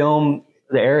like film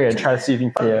the area and try to see if you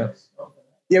can.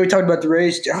 Yeah, we talked about the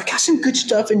race. I got some good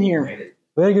stuff in here.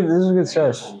 This is a good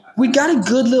session. We got a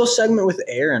good little segment with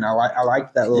Aaron. I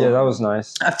like that little. Yeah, that was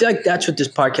nice. I feel like that's what this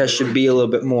podcast should be a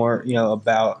little bit more,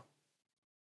 about.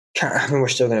 I mean, we're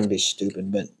still going to be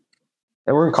stupid, but.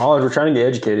 And we're in college. We're trying to get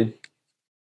educated.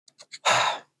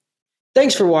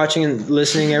 Thanks for watching and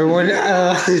listening, everyone.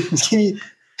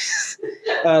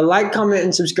 Like, comment,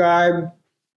 and subscribe.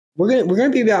 We're gonna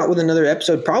be out with another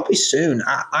episode probably soon.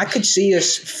 I could see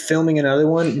us filming another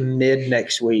one mid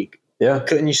next week. Yeah,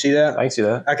 couldn't you see that? I can see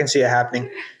that. I can see it happening.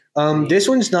 This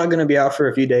one's not going to be out for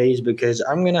a few days because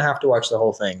I'm going to have to watch the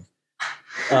whole thing.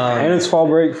 And it's fall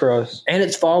break for us. And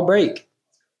it's fall break.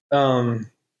 So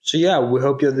yeah, we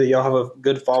hope that y'all have a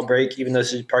good fall break, even though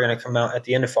this is probably going to come out at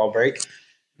the end of fall break.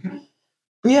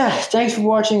 But yeah, thanks for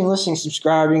watching, listening,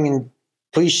 subscribing, and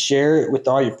please share it with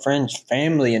all your friends,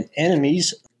 family, and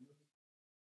enemies.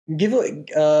 Give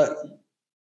it, I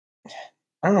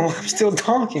don't know, I'm still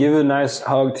talking. Give a nice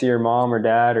hug to your mom or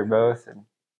dad or both, and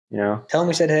tell them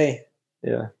we said hey.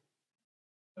 Yeah.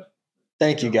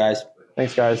 Thank you, guys.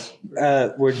 Thanks, guys.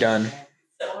 We're done.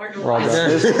 We're all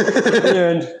done. The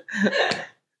end.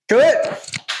 Quit.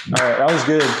 All right, that was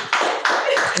good.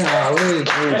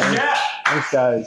 Thanks, guys.